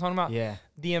 Yeah, you know what I'm talking about? Yeah.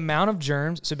 The amount of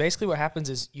germs. So basically what happens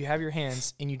is you have your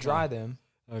hands and you dry them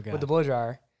Okay. with the blow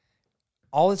dryer,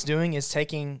 all it's doing is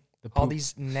taking all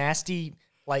these nasty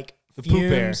like The poop air.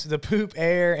 fumes, the poop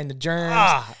air and the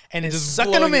germs, and it's just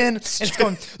sucking them blowing in. it And it's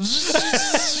going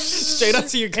straight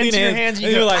onto your clean into your hands. hands.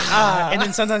 And you're like, and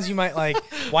then sometimes you might like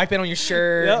wipe it on your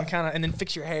shirt Yep. and kind of, and then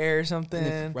fix your hair or something.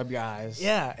 And then rub your eyes.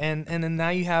 Yeah, and then now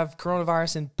you have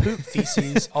coronavirus and poop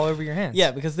feces all over your hands.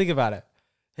 Yeah, because think about it.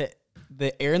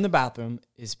 The air in the bathroom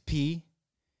is pee.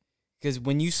 Because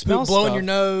when you smell poop blowing stuff, your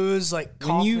nose, like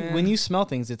coughing. when you smell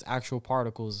things, it's actual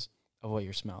particles of what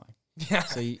you're smelling. Yeah.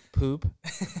 So you poop.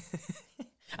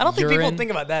 I don't think people urine. think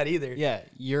about that either. Yeah,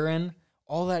 urine.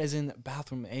 All that is in the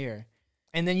bathroom air.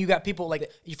 And then you got people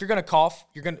like, if you're gonna cough,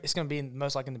 it's gonna be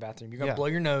most likely in the bathroom. You're gonna blow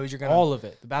your nose. You're gonna All of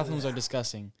it. The bathrooms are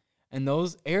disgusting. And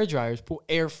those air dryers pull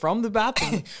air from the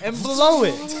bathroom and blow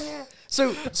it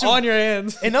so on your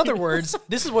hands. In other words,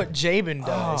 this is what Jabin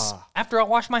does. After I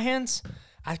wash my hands,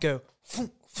 I go,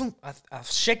 foom, foom. I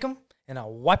shake them and I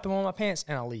wipe them on my pants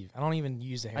and I leave. I don't even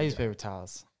use the hair I use dryer. paper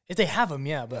towels. If they have them,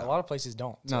 yeah, but a lot of places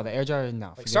don't. No, the air dryer,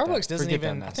 no. Like forget Starbucks that. doesn't Forget that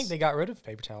even. I mess. think they got rid of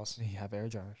paper towels. They have air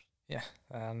dryers. Yeah,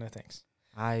 no thanks.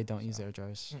 I don't use air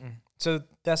dryers. So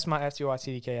that's my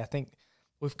FTY TDK. I think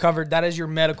we've covered. That is your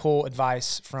medical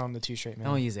advice from the Two Straight Men.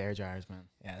 I don't use air dryers, man.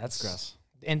 Yeah, that's Gross.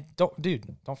 And don't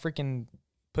freaking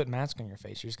put mask on your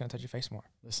face. You're just gonna touch your face more.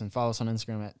 Listen, follow us on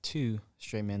Instagram at 2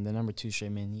 straight men, the number 2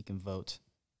 straight men. You can vote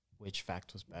which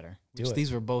fact was better. Do it.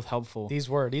 These were both helpful. These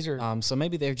are. So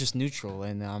maybe they're just neutral,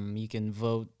 and you can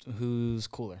vote who's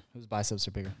cooler, whose biceps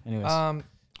are bigger. Anyways,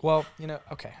 Well,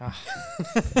 okay.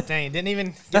 Dang, didn't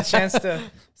even get a chance to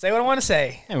say what I want to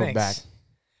say. And we're back.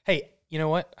 Hey, you know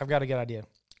what? I've got a good idea.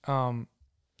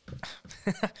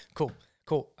 Cool.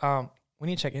 We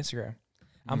need to check Instagram.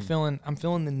 I'm feeling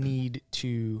the need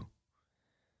to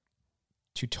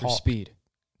talk. for speed.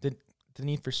 The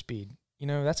need for speed.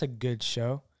 That's a good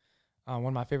show. One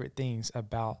of my favorite things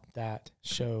about that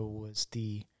show was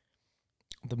the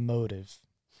motive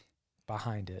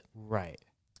behind it. Right.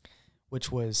 Which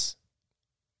was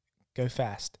go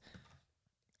fast.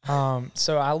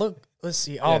 So I look. Let's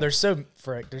see. Oh, there's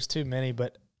there's too many.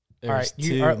 But all right,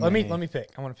 let me pick.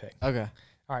 I want to pick. Okay.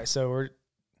 All right, so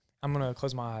I'm gonna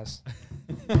close my eyes,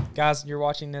 guys. You're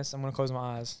watching this. I'm gonna close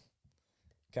my eyes.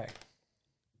 Okay.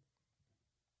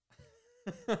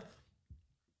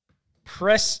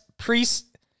 Prieston.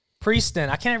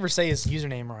 I can't ever say his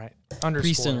username right. _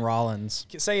 Prieston Rollins.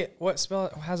 Say it. What spell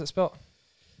it? How's it spelled?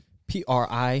 Prieston.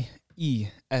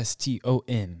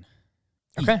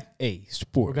 Okay. EA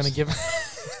Sports. We're gonna give.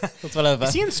 That's what I've.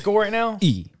 Is he in score right now?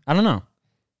 E. I don't know.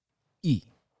 E.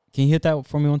 Can you hit that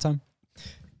for me one time?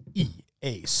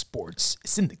 EA Sports.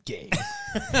 It's in the game.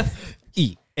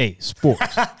 EA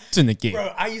Sports. It's in the game.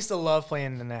 Bro, I used to love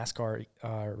playing the NASCAR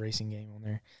racing game on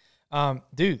there.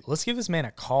 Dude, let's give this man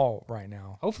a call right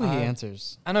now. Hopefully he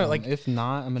answers. I know, if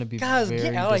not, I'm gonna be guys, very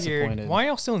get out of disappointed. here. Why are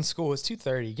y'all still in school? It's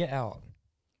 2:30. Get out.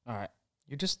 All right.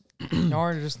 You're just y'all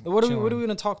are just. What are we chilling.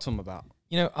 gonna talk to him about?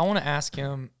 I want to ask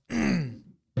him.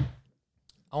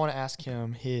 I want to ask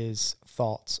him his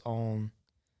thoughts on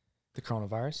the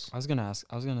coronavirus. I was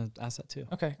gonna ask that too.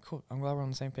 Okay, cool. I'm glad we're on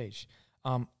the same page.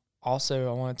 Also,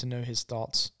 I wanted to know his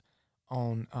thoughts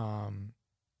on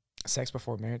sex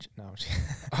before marriage. No,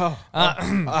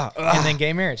 and then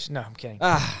gay marriage. No, I'm kidding.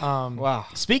 Wow.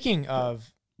 Speaking of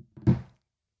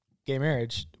gay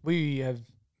marriage, we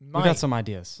got some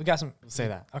ideas. We got some. We'll say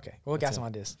that. Okay, well, we got some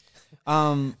ideas.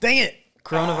 Dang it!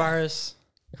 Coronavirus.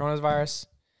 Coronavirus.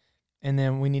 And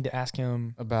then we need to ask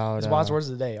him about his wise words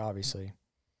of the day, obviously.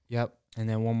 Yep. And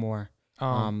then one more.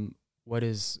 What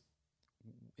is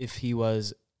if he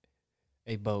was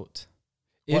a boat?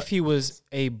 If he was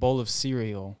a bowl of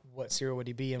cereal, what cereal would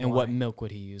he be and what milk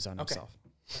would he use on himself?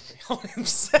 On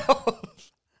himself.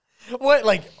 What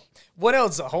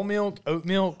else? Whole milk, oat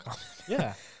milk?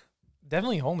 Yeah.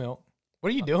 Definitely whole milk.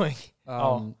 What are you doing?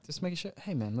 Just making sure.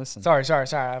 Hey, man, listen. Sorry.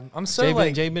 I'm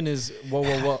so Jabin is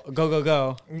whoa,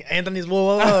 go. Anthony's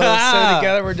whoa. So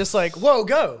together we're just like, whoa,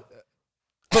 go.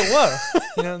 But whoa.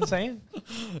 You know what I'm saying?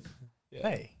 Yeah.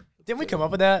 Hey, didn't we come up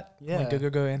with that? Yeah. Like,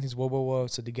 go. Anthony's whoa.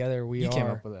 So together we you are. came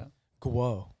up with that.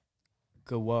 Go.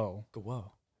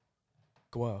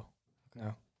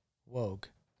 No. Wogue.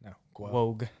 No.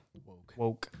 Wogue.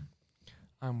 Woke.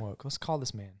 I'm woke. Let's call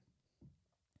this man.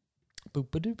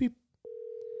 Boop-a-doop-beep.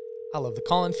 I love the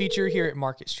call-in feature here at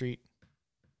Market Street.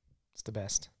 It's the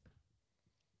best.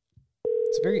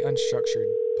 It's a very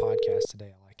unstructured podcast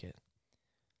today. I like it.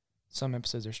 Some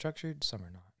episodes are structured, some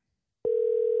are not.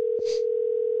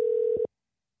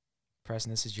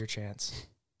 Preston, this is your chance.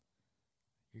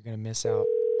 You're going to miss out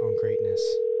on greatness.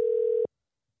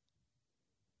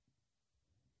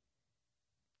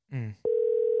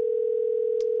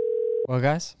 Well,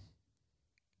 guys,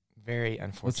 Very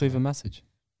unfortunate. let's leave a message.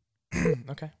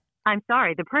 Okay. I'm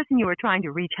sorry, the person you are trying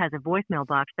to reach has a voicemail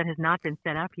box that has not been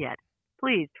set up yet.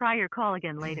 Please try your call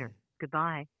again later.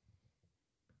 Goodbye.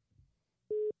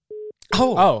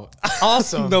 Oh,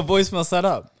 awesome. No voicemail set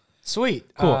up. Sweet.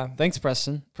 Cool. Thanks,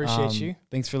 Preston. Appreciate you.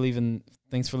 Thanks for leaving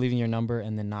your number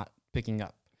and then not picking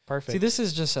up. Perfect. See, this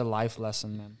is just a life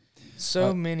lesson, man.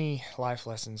 So many life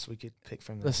lessons we could pick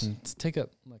from this. Listen, take a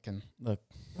look.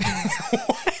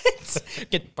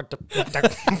 Get fucked up.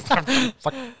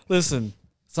 Listen,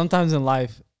 sometimes in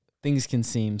life, things can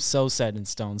seem so set in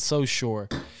stone, so sure,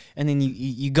 and then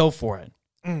you go for it,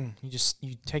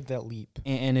 You take that leap,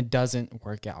 and it doesn't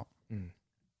work out.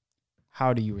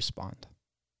 How do you respond?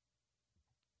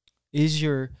 Is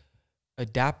your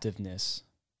adaptiveness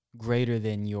greater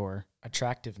than your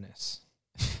attractiveness,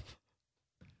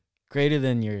 greater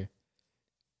than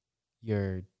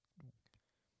your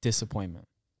disappointment?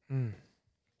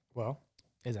 Well,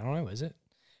 I don't know, is it?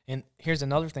 And here's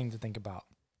another thing to think about.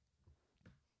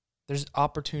 There's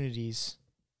opportunities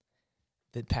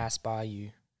that pass by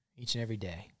you each and every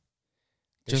day.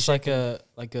 Just like a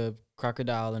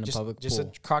crocodile in a public pool. Just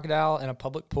a crocodile in a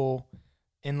public pool,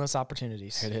 endless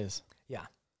opportunities. There it is. Yeah.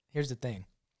 Here's the thing.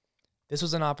 This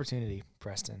was an opportunity,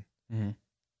 Preston. Mm-hmm.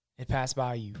 It passed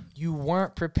by you. You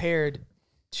weren't prepared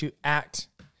to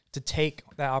take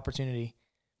that opportunity.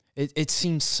 It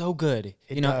seems so good.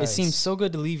 It seems so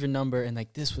good to leave your number and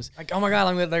like this was like, oh my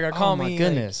God, they're gonna call me. Oh my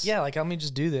goodness. Like, yeah, like let me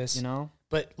just do this.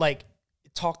 But like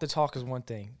talk the talk is one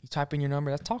thing. You type in your number,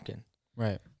 that's talking.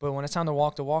 Right. But when it's time to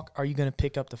walk the walk, are you gonna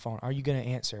pick up the phone? Are you gonna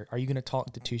answer? Are you gonna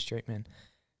talk to two straight men?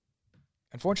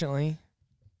 Unfortunately,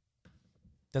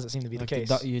 doesn't seem to be like the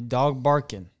case. Your dog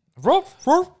barking.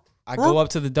 I go up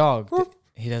to the dog.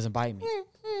 He doesn't bite me.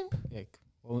 Like,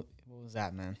 what was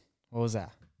that, man? What was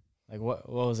that? Like, what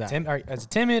was that? Is it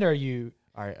timid? Are you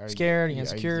scared? Are you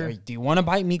insecure? Do you want to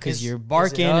bite me because you're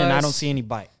barking and I don't see any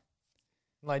bite?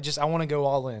 Like, I want to go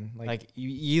all in. Like you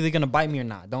either going to bite me or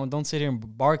not. Don't sit here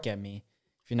and bark at me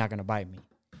if you're not going to bite me.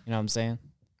 You know what I'm saying?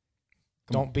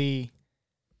 Don't be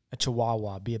a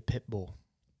chihuahua. Be a pit bull.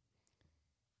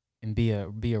 And be a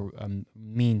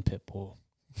mean pit bull.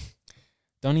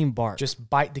 Don't even bark. Just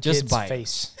bite the kid's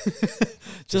face.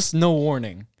 Just no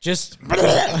warning. Just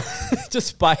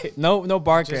bite. No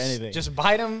bark or anything. Just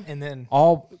bite him and then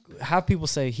have people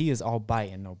say he is all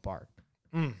bite and no bark.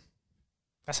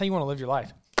 That's how you want to live your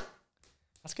life.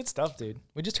 That's good stuff, dude.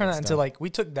 We just turned that into we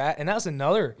took that and that was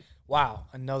another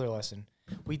lesson.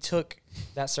 We took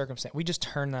that circumstance. We just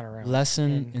turned that around.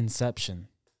 Lesson inception.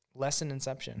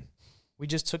 We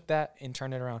just took that and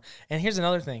turned it around. And here's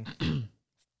another thing.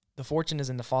 The fortune is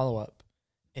in the follow-up.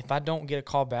 If we don't get a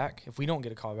call back, I'm going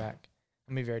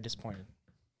to be very disappointed.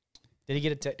 Did we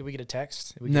get a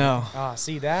text? No.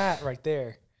 See that right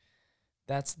there?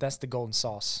 That's the golden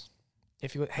sauce.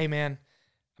 If you, hey man,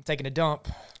 I'm taking a dump.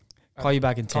 Call you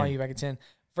back in 10.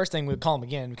 First thing, we'd call him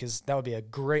again because that would be a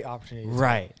great opportunity.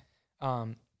 Right.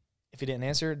 If he didn't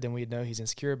answer, then we'd know he's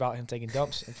insecure about him taking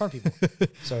dumps in front of people.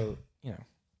 So,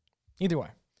 either way.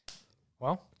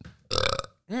 Well.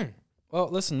 Well,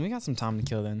 listen, we got some time to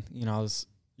kill then.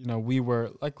 We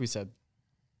were, like we said,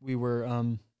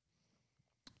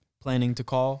 planning to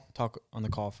talk on the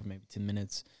call for maybe 10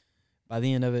 minutes. By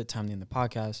the end of it, time to end the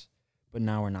podcast, but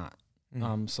now we're not.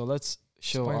 So let's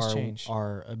show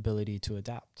our ability to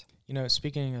adapt.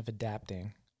 Speaking of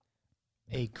adapting,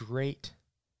 a great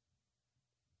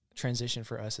transition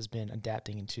for us has been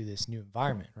adapting into this new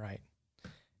environment, right?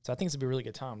 So I think it's going to be a really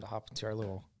good time to hop into our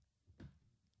little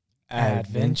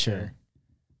adventure.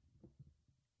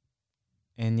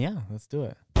 And yeah, let's do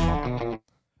it. I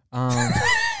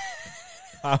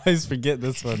always forget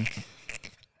this one.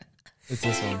 It's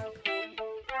this one.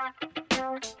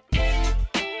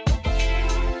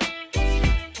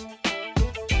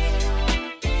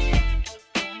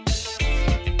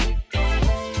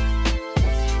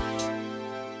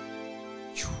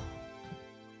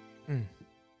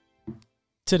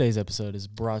 Today's episode is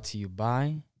brought to you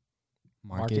by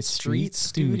Market Street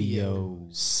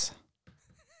Studios.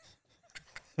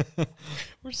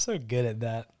 We're so good at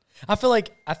that. I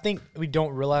think we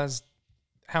don't realize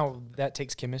how that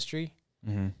takes chemistry.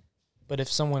 Mm-hmm. But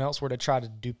if someone else were to try to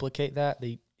duplicate that,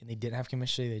 they didn't have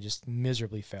chemistry, they just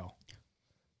miserably fail.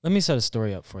 Let me set a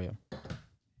story up for you.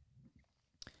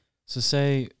 So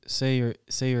say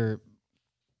you're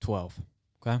 12,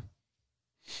 okay?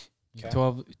 You're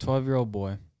 12-year-old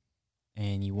boy,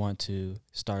 and you want to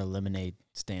start a lemonade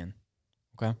stand,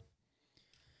 okay?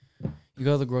 You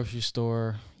go to the grocery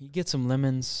store, you get some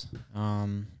lemons,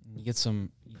 you get some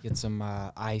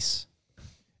ice.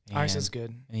 Ice is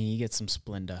good. And you get some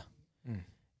Splenda.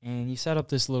 and you set up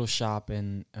this little shop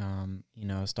and,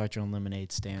 start your own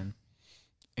lemonade stand.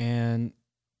 And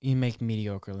you make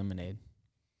mediocre lemonade.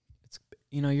 It's,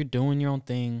 you're doing your own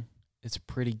thing. It's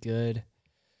pretty good.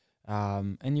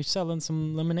 And you're selling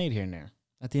some lemonade here and there.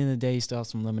 At the end of the day, you still have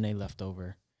some lemonade left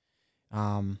over.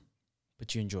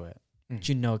 But you enjoy it. But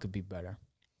you know it could be better.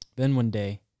 Then one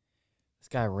day, this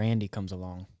guy Randy comes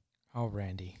along. Oh,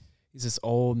 Randy. He's this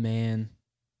old man.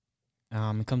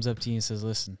 He comes up to you and says,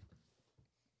 listen,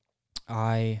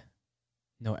 I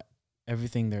know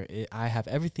everything there is. I have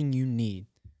everything you need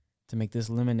to make this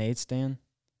lemonade stand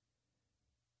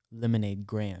lemonade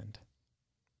grand.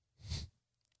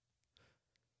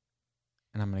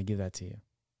 And I'm going to give that to you.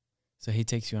 So he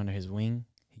takes you under his wing.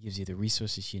 He gives you the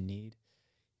resources you need.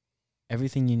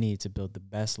 Everything you need to build the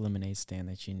best lemonade stand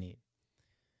that you need.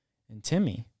 And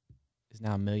Timmy is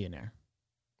now a millionaire.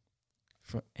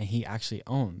 And he actually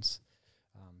owns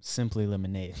Simply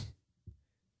Lemonade.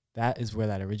 That is where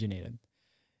that originated.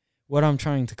 What I'm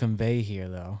trying to convey here,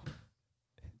 though,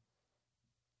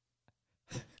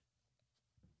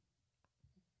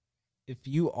 if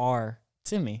you are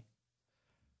Timmy,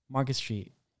 Market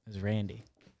Street is Randy.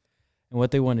 And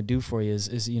what they want to do for you is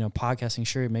podcasting.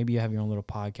 Sure, maybe you have your own little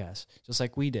podcast, just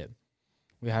like we did.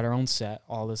 We had our own set,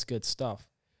 all this good stuff.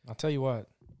 I'll tell you what,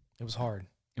 it was hard.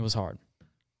 It was hard.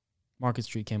 Market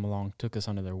Street came along, took us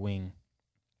under their wing,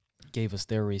 gave us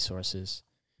their resources.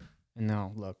 And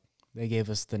now, look, they gave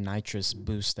us the nitrous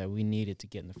boost that we needed to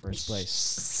get in the first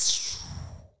place.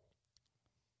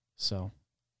 So,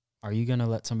 are you going to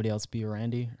let somebody else be your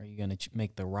Randy? Or are you going to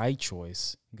make the right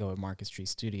choice and go with Market Street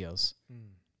Studios?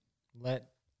 Let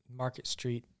Market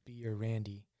Street be your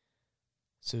Randy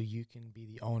so you can be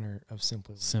the owner of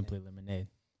Simply Lemonade.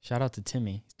 Shout out to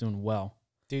Timmy. He's doing well.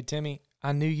 Dude, Timmy,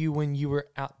 I knew you when you were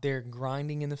out there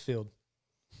grinding in the field.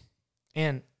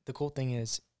 And the cool thing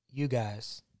is, you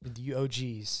guys, you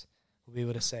OGs, will be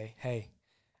able to say, hey,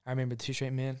 I remember the Two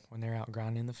Straight Men when they're out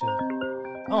grinding in the field.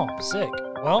 Oh, sick.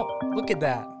 Well, look at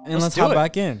that. And let's hop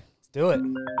back in. Let's do it.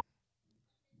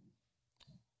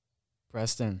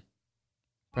 Preston.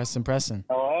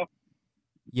 Hello?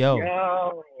 Yo.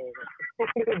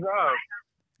 What's up?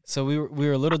 So we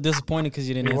were a little disappointed because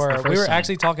you didn't answer the first We were time.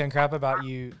 actually talking crap about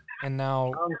you, and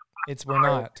now we're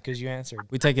not because you answered.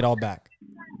 We take it all back.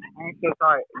 I'm so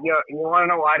sorry. You want to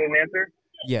know why I didn't answer?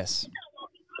 Yes.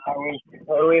 I was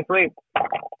totally asleep.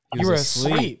 You were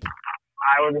asleep.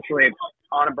 I was asleep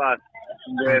on a bus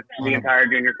with the entire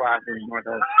junior class in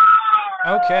Northwest.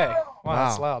 Okay. Wow,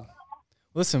 that's loud.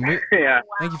 Listen, Yeah.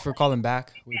 thank you for calling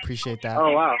back. We appreciate that.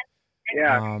 Oh, wow.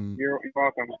 Yeah. You're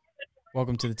welcome.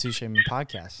 Welcome to the Two Straight Men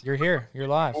podcast. You're here. You're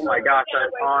live. Oh, my gosh.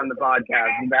 I'm on the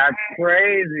podcast. That's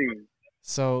crazy.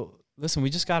 So, listen, we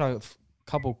just got a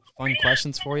couple fun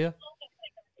questions for you.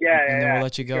 Yeah, and then we'll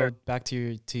let you go sure. back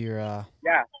to your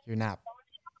nap.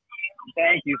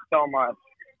 Thank you so much.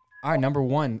 All right, number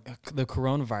one, the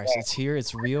coronavirus. Yeah. It's here.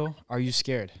 It's real. Are you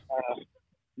scared?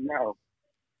 No.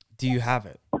 Do you have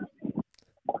it?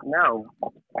 No.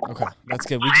 Okay, that's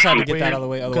good. We just had to get that out of the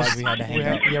way. Otherwise, we had to hang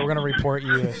up. Yeah, we're going to report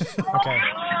you. Okay.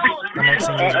 That makes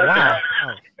things easier. Wow.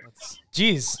 Oh,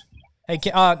 jeez. Hey,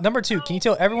 number two, can you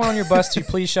tell everyone on your bus to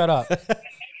please shut up?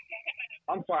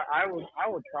 I'm sorry. I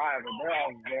would try, but they're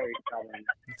all very stubborn.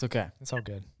 It's okay. It's all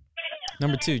good.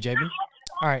 Number two, JB.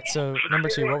 All right, so number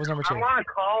two. What was number two? I want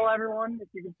to call everyone. If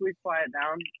you can please quiet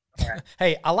down. Right.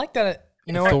 Hey, I like that.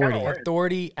 You know Authority. what?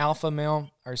 Authority, alpha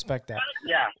male. I respect that.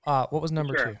 Yeah. What was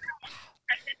number two?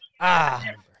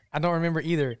 I don't remember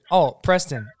either. Oh,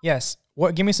 Preston. Yes.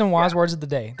 What? Give me some wise words of the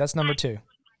day. That's number two.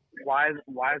 Wise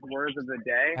words of the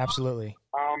day. Absolutely.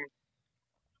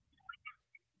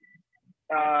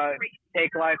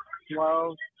 Take life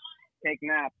slow. Take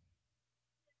naps.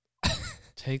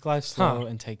 Take life slow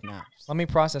and take naps. Let me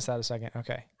process that a second.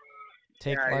 Okay.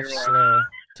 Take life right. slow.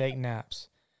 Take naps.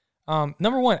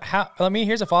 Number one.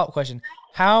 Here's a follow-up question.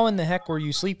 How in the heck were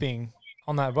you sleeping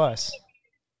on that bus?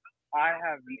 I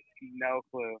have no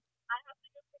clue.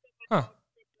 Huh.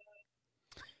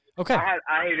 Okay. I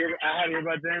had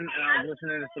earbuds in and I was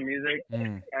listening to some music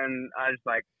and I just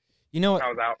like. You know what? I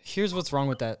was out. Here's what's wrong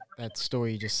with that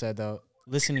story you just said though.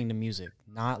 Listening to music,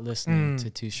 not listening to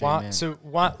Two Straight Men. So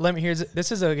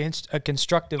this is a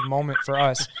constructive moment for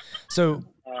us. So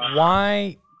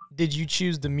why did you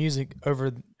choose the music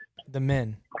over the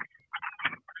men?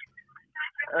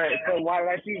 All right. So why did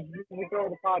I choose music over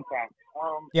the podcast?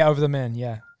 Yeah, over the men.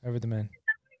 Yeah, over the men.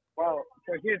 Well,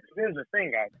 so here's the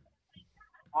thing, guys.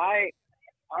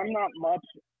 I'm not much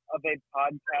of a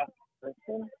podcast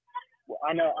person.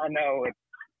 I know it's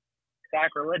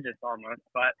sacrilegious almost,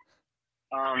 but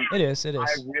It is.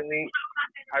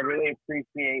 I really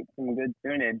appreciate some good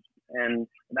tunage, and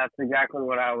that's exactly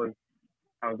what I was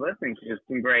listening to.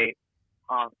 Some great,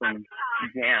 awesome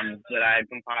jams that I had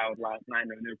compiled last night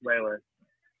in a new playlist.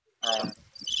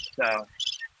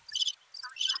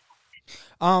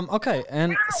 Okay,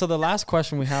 and so the last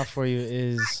question we have for you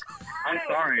is, I'm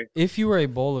sorry. if you were a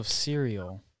bowl of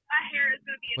cereal,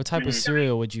 what type of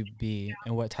cereal would you be,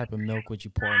 and what type of milk would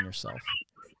you pour in yourself?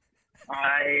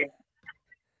 I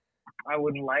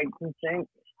would like to think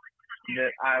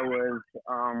that I was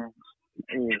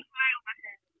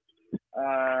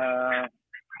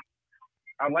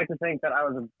I'd like to think that I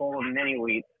was a bowl of mini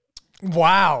wheat,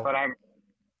 Wow. but I'm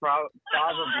probably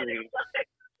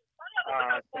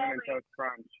Cinnamon Toast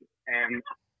Crunch, and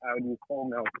I would use whole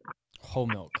milk. Whole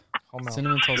milk. Whole milk.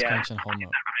 Cinnamon Toast Yeah. Crunch and whole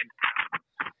milk.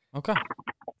 Okay.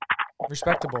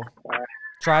 Respectable.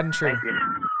 Tried and true. Thank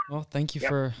you. Well, thank you Yep.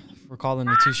 for calling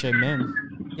the Touche Men.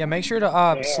 Yeah, make sure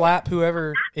to slap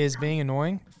whoever is being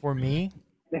annoying for me.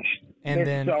 And There's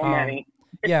then, so many.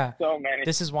 Yeah, So many.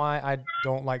 this is why I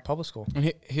don't like public school.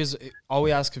 And here's all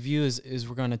we ask of you is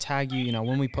we're gonna tag you. You know,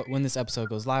 when this episode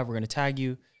goes live, we're gonna tag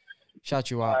you, shout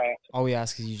you out. All right. All we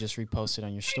ask is you just repost it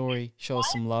on your story, show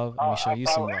us some love, and we show you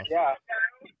some love. Yeah.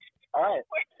 All right.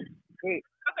 Sweet.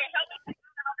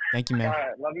 Thank you, All man.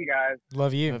 right. Love you guys.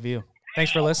 Love you. Love you.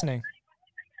 Thanks for listening.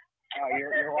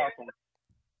 You're welcome.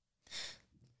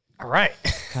 All right.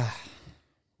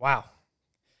 Wow.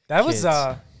 That was,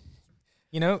 Kids.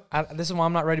 this is why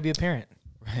I'm not ready to be a parent,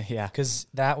 Yeah, because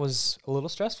that was a little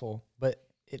stressful, but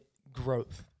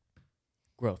growth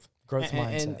growth.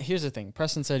 mindset. And here's the thing.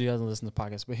 Preston said he doesn't listen to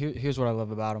podcasts, but here's what I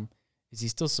love about him is he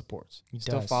still supports. He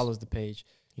still does. follows the page.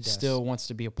 He He does. still wants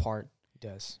to be a part. He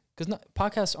does. Because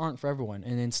podcasts aren't for everyone.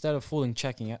 And instead of fully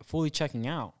checking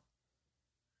out,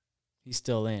 he's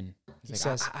still in. He He's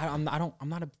like, says- I'm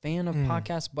not a fan of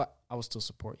podcasts, but I will still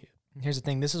support you. Here's the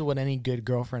thing. This is what any good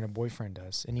girlfriend or boyfriend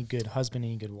does. Any good husband,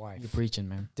 any good wife. You're preaching,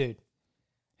 man. Dude,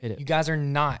 Hit it. you guys are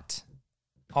not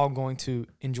all going to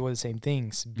enjoy the same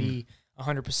things, be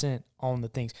 100% on the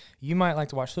things. You might like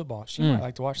to watch football. She might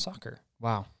like to watch soccer.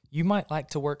 Wow, You might like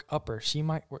to work upper. She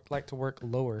might like to work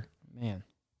lower. man.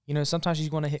 You know, sometimes she's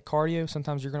going to hit cardio.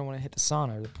 Sometimes you're going to want to hit the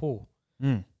sauna or the pool.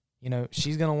 Mm. You know,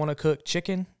 she's going to want to cook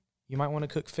chicken. You might want to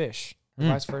cook fish or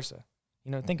vice versa.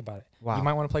 You know, think about it. Wow. You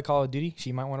might want to play Call of Duty.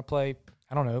 She might want to play,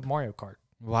 I don't know, Mario Kart.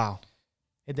 Wow.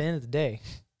 At the end of the day,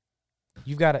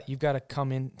 you've got to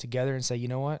come in together and say, you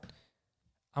know what?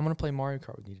 I'm going to play Mario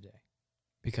Kart with you today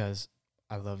Because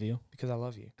I love you because I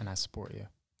love you. and I support you.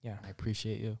 Yeah. I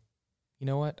appreciate you. You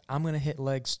know what? I'm going to hit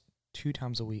legs 2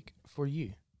 times a week for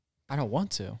you. I don't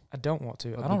want to. I don't want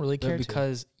to. But I don't really but care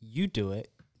because you do it,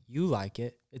 you like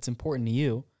it, it's important to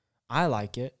you. I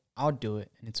like it, I'll do it,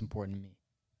 and it's important to me.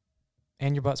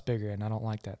 And your butt's bigger, and I don't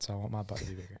like that, so I want my butt to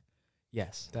be bigger.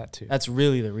 Yes. That too. That's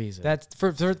really the reason. That's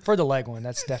for the leg one.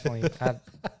 That's definitely.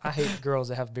 I hate girls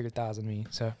that have bigger thighs than me.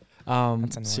 So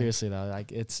that's annoying. Seriously though, like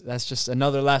that's just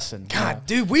another lesson. God,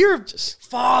 dude, we are just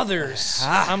fathers.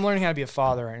 I'm learning how to be a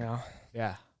father right now.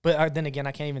 Yeah. But then again,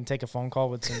 I can't even take a phone call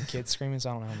with some kids screaming,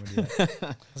 so I don't know how I'm gonna do that.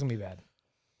 That's gonna be bad.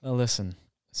 Well, listen,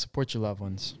 support your loved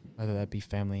ones, whether that be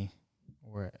family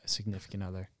or a significant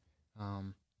other,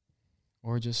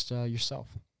 or just yourself.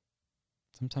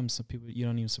 Sometimes some people, you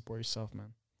don't even support yourself,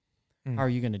 man. How are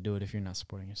you going to do it if you're not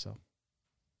supporting yourself?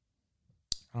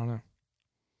 I don't know.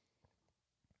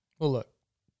 Well, look.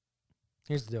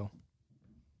 Here's the deal.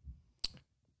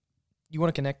 You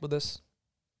want to connect with us?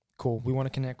 Cool. We want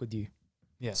to connect with you.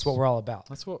 Yes. That's what we're all about.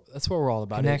 That's what we're all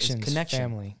about. Connections, Connection.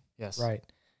 family. Yes. Right.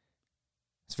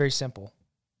 It's very simple.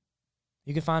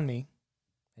 You can find me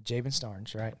at Jabin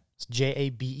Starnes, right? It's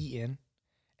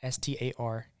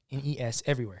JABENSTARNES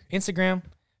everywhere. Instagram,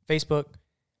 Facebook,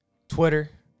 Twitter,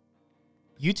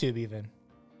 YouTube even.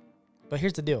 But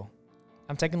here's the deal.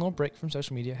 I'm taking a little break from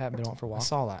social media. Haven't been on it for a I while.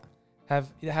 saw that.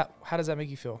 How does that make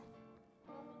you feel?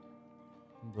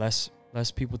 Less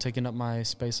people taking up my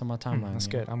space on my timeline. That's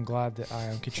you good. know? I'm glad that I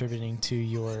am contributing to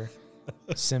your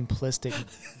simplistic,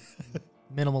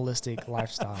 minimalistic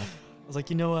lifestyle. I was like,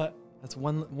 you know what? That's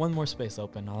one more space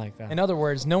open. I like that. In other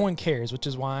words, no one cares, which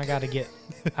is why I gotta get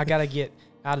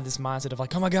out of this mindset of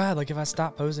like, oh my God, like if I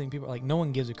stop posting, people are like, no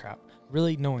one gives a crap.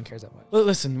 Really, no one cares that much. Well,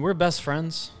 listen, we're best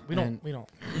friends. We don't. we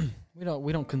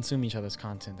don't consume each other's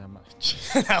content that much.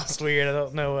 That was weird. I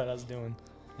don't know what I was doing.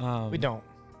 We don't.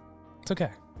 It's okay.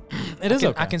 It is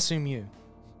okay. I consume you.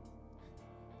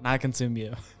 And I consume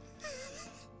you.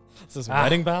 Is this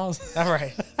wedding vows? All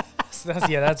right.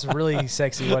 That's really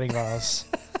sexy wedding vows.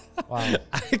 Wow.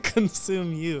 I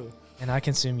consume you. And I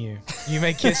consume you. You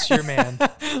may kiss your man.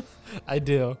 I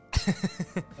do.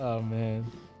 Oh, man.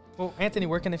 Well, Anthony,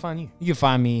 where can they find you? You can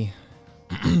find me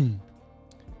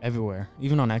everywhere,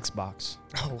 even on Xbox,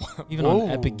 Oh, even on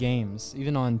Epic Games,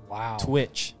 even on Wow.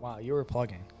 Twitch. Wow, you were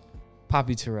plugging.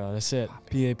 Poppy Terrell. That's it.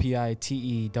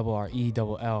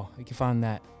 PAPITERRELL. You can find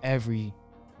that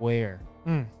everywhere.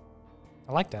 I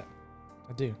like that.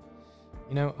 I do.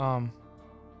 You know, I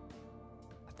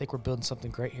think we're building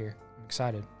something great here. I'm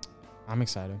excited. I'm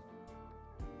excited.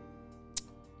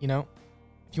 You know,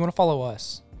 if you want to follow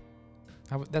us,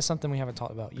 that's something we haven't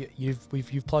talked about.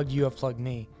 You've plugged you, I've plugged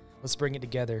me. Let's bring it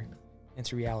together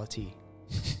into reality.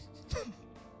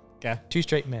 Okay. 2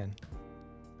 straight men.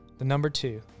 The number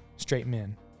 2 straight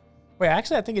men. Wait,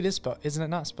 actually, I think it is spelled. Isn't it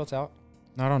not spelled out?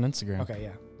 Not on Instagram. Okay,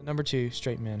 yeah. The number 2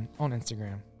 straight men on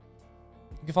Instagram.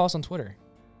 You can follow us on Twitter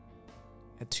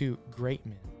at 2 great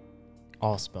men.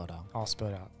 All spelled out. All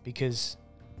spelled out. Because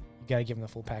you got to give them the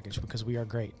full package because we are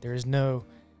great. There is no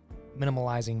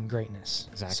minimalizing greatness.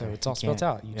 Exactly. So it's all You spelled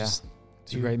can't. out. You Yeah. just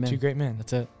 2 great men. 2 great men.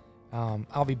 That's it.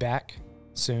 I'll be back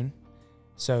soon.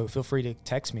 So feel free to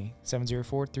text me,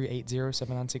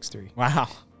 704-380-7963. Wow.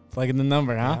 Plugging the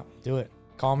number, huh? Yeah, do it.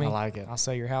 Call me. I like it. I'll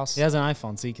sell your house. He has an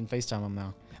iPhone, so you can FaceTime him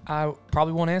now. I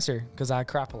probably won't answer because I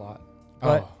crap a lot.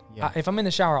 But yeah. if I'm in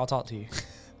the shower, I'll talk to you.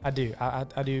 I do.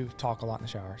 I do talk a lot in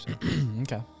the shower. So,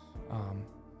 Okay.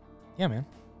 yeah, man.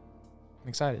 I'm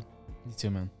excited. Me too,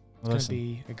 man. It's going to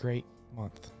be a great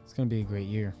month. It's going to be a great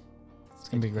year. It's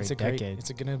going to be a great decade.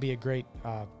 It's going to be a great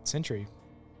century.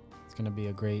 It's going to be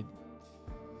a great,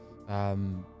 I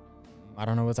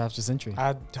don't know what's after century.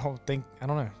 I don't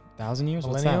know. 1,000 years?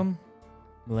 Millennium? What's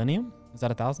that? Millennium? Is that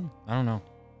 1,000? I don't know.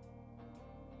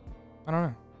 I don't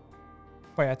know.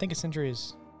 Wait, I think a century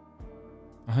is...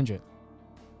 100.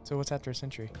 So what's after a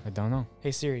century? I don't know.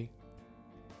 Hey, Siri.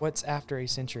 What's after a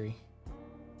century?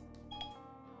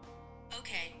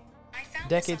 Okay. I found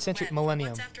Decade, this on the century, web. millennium.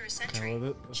 What's after a century? Okay,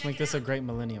 well, let's Check make it this a out. great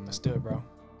millennium. Let's do it, bro.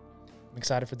 I'm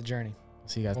excited for the journey.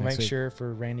 See you guys We'll next make week. sure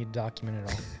for Randy to document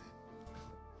it all.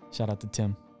 Shout out to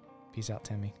Tim. Peace out,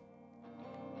 Timmy.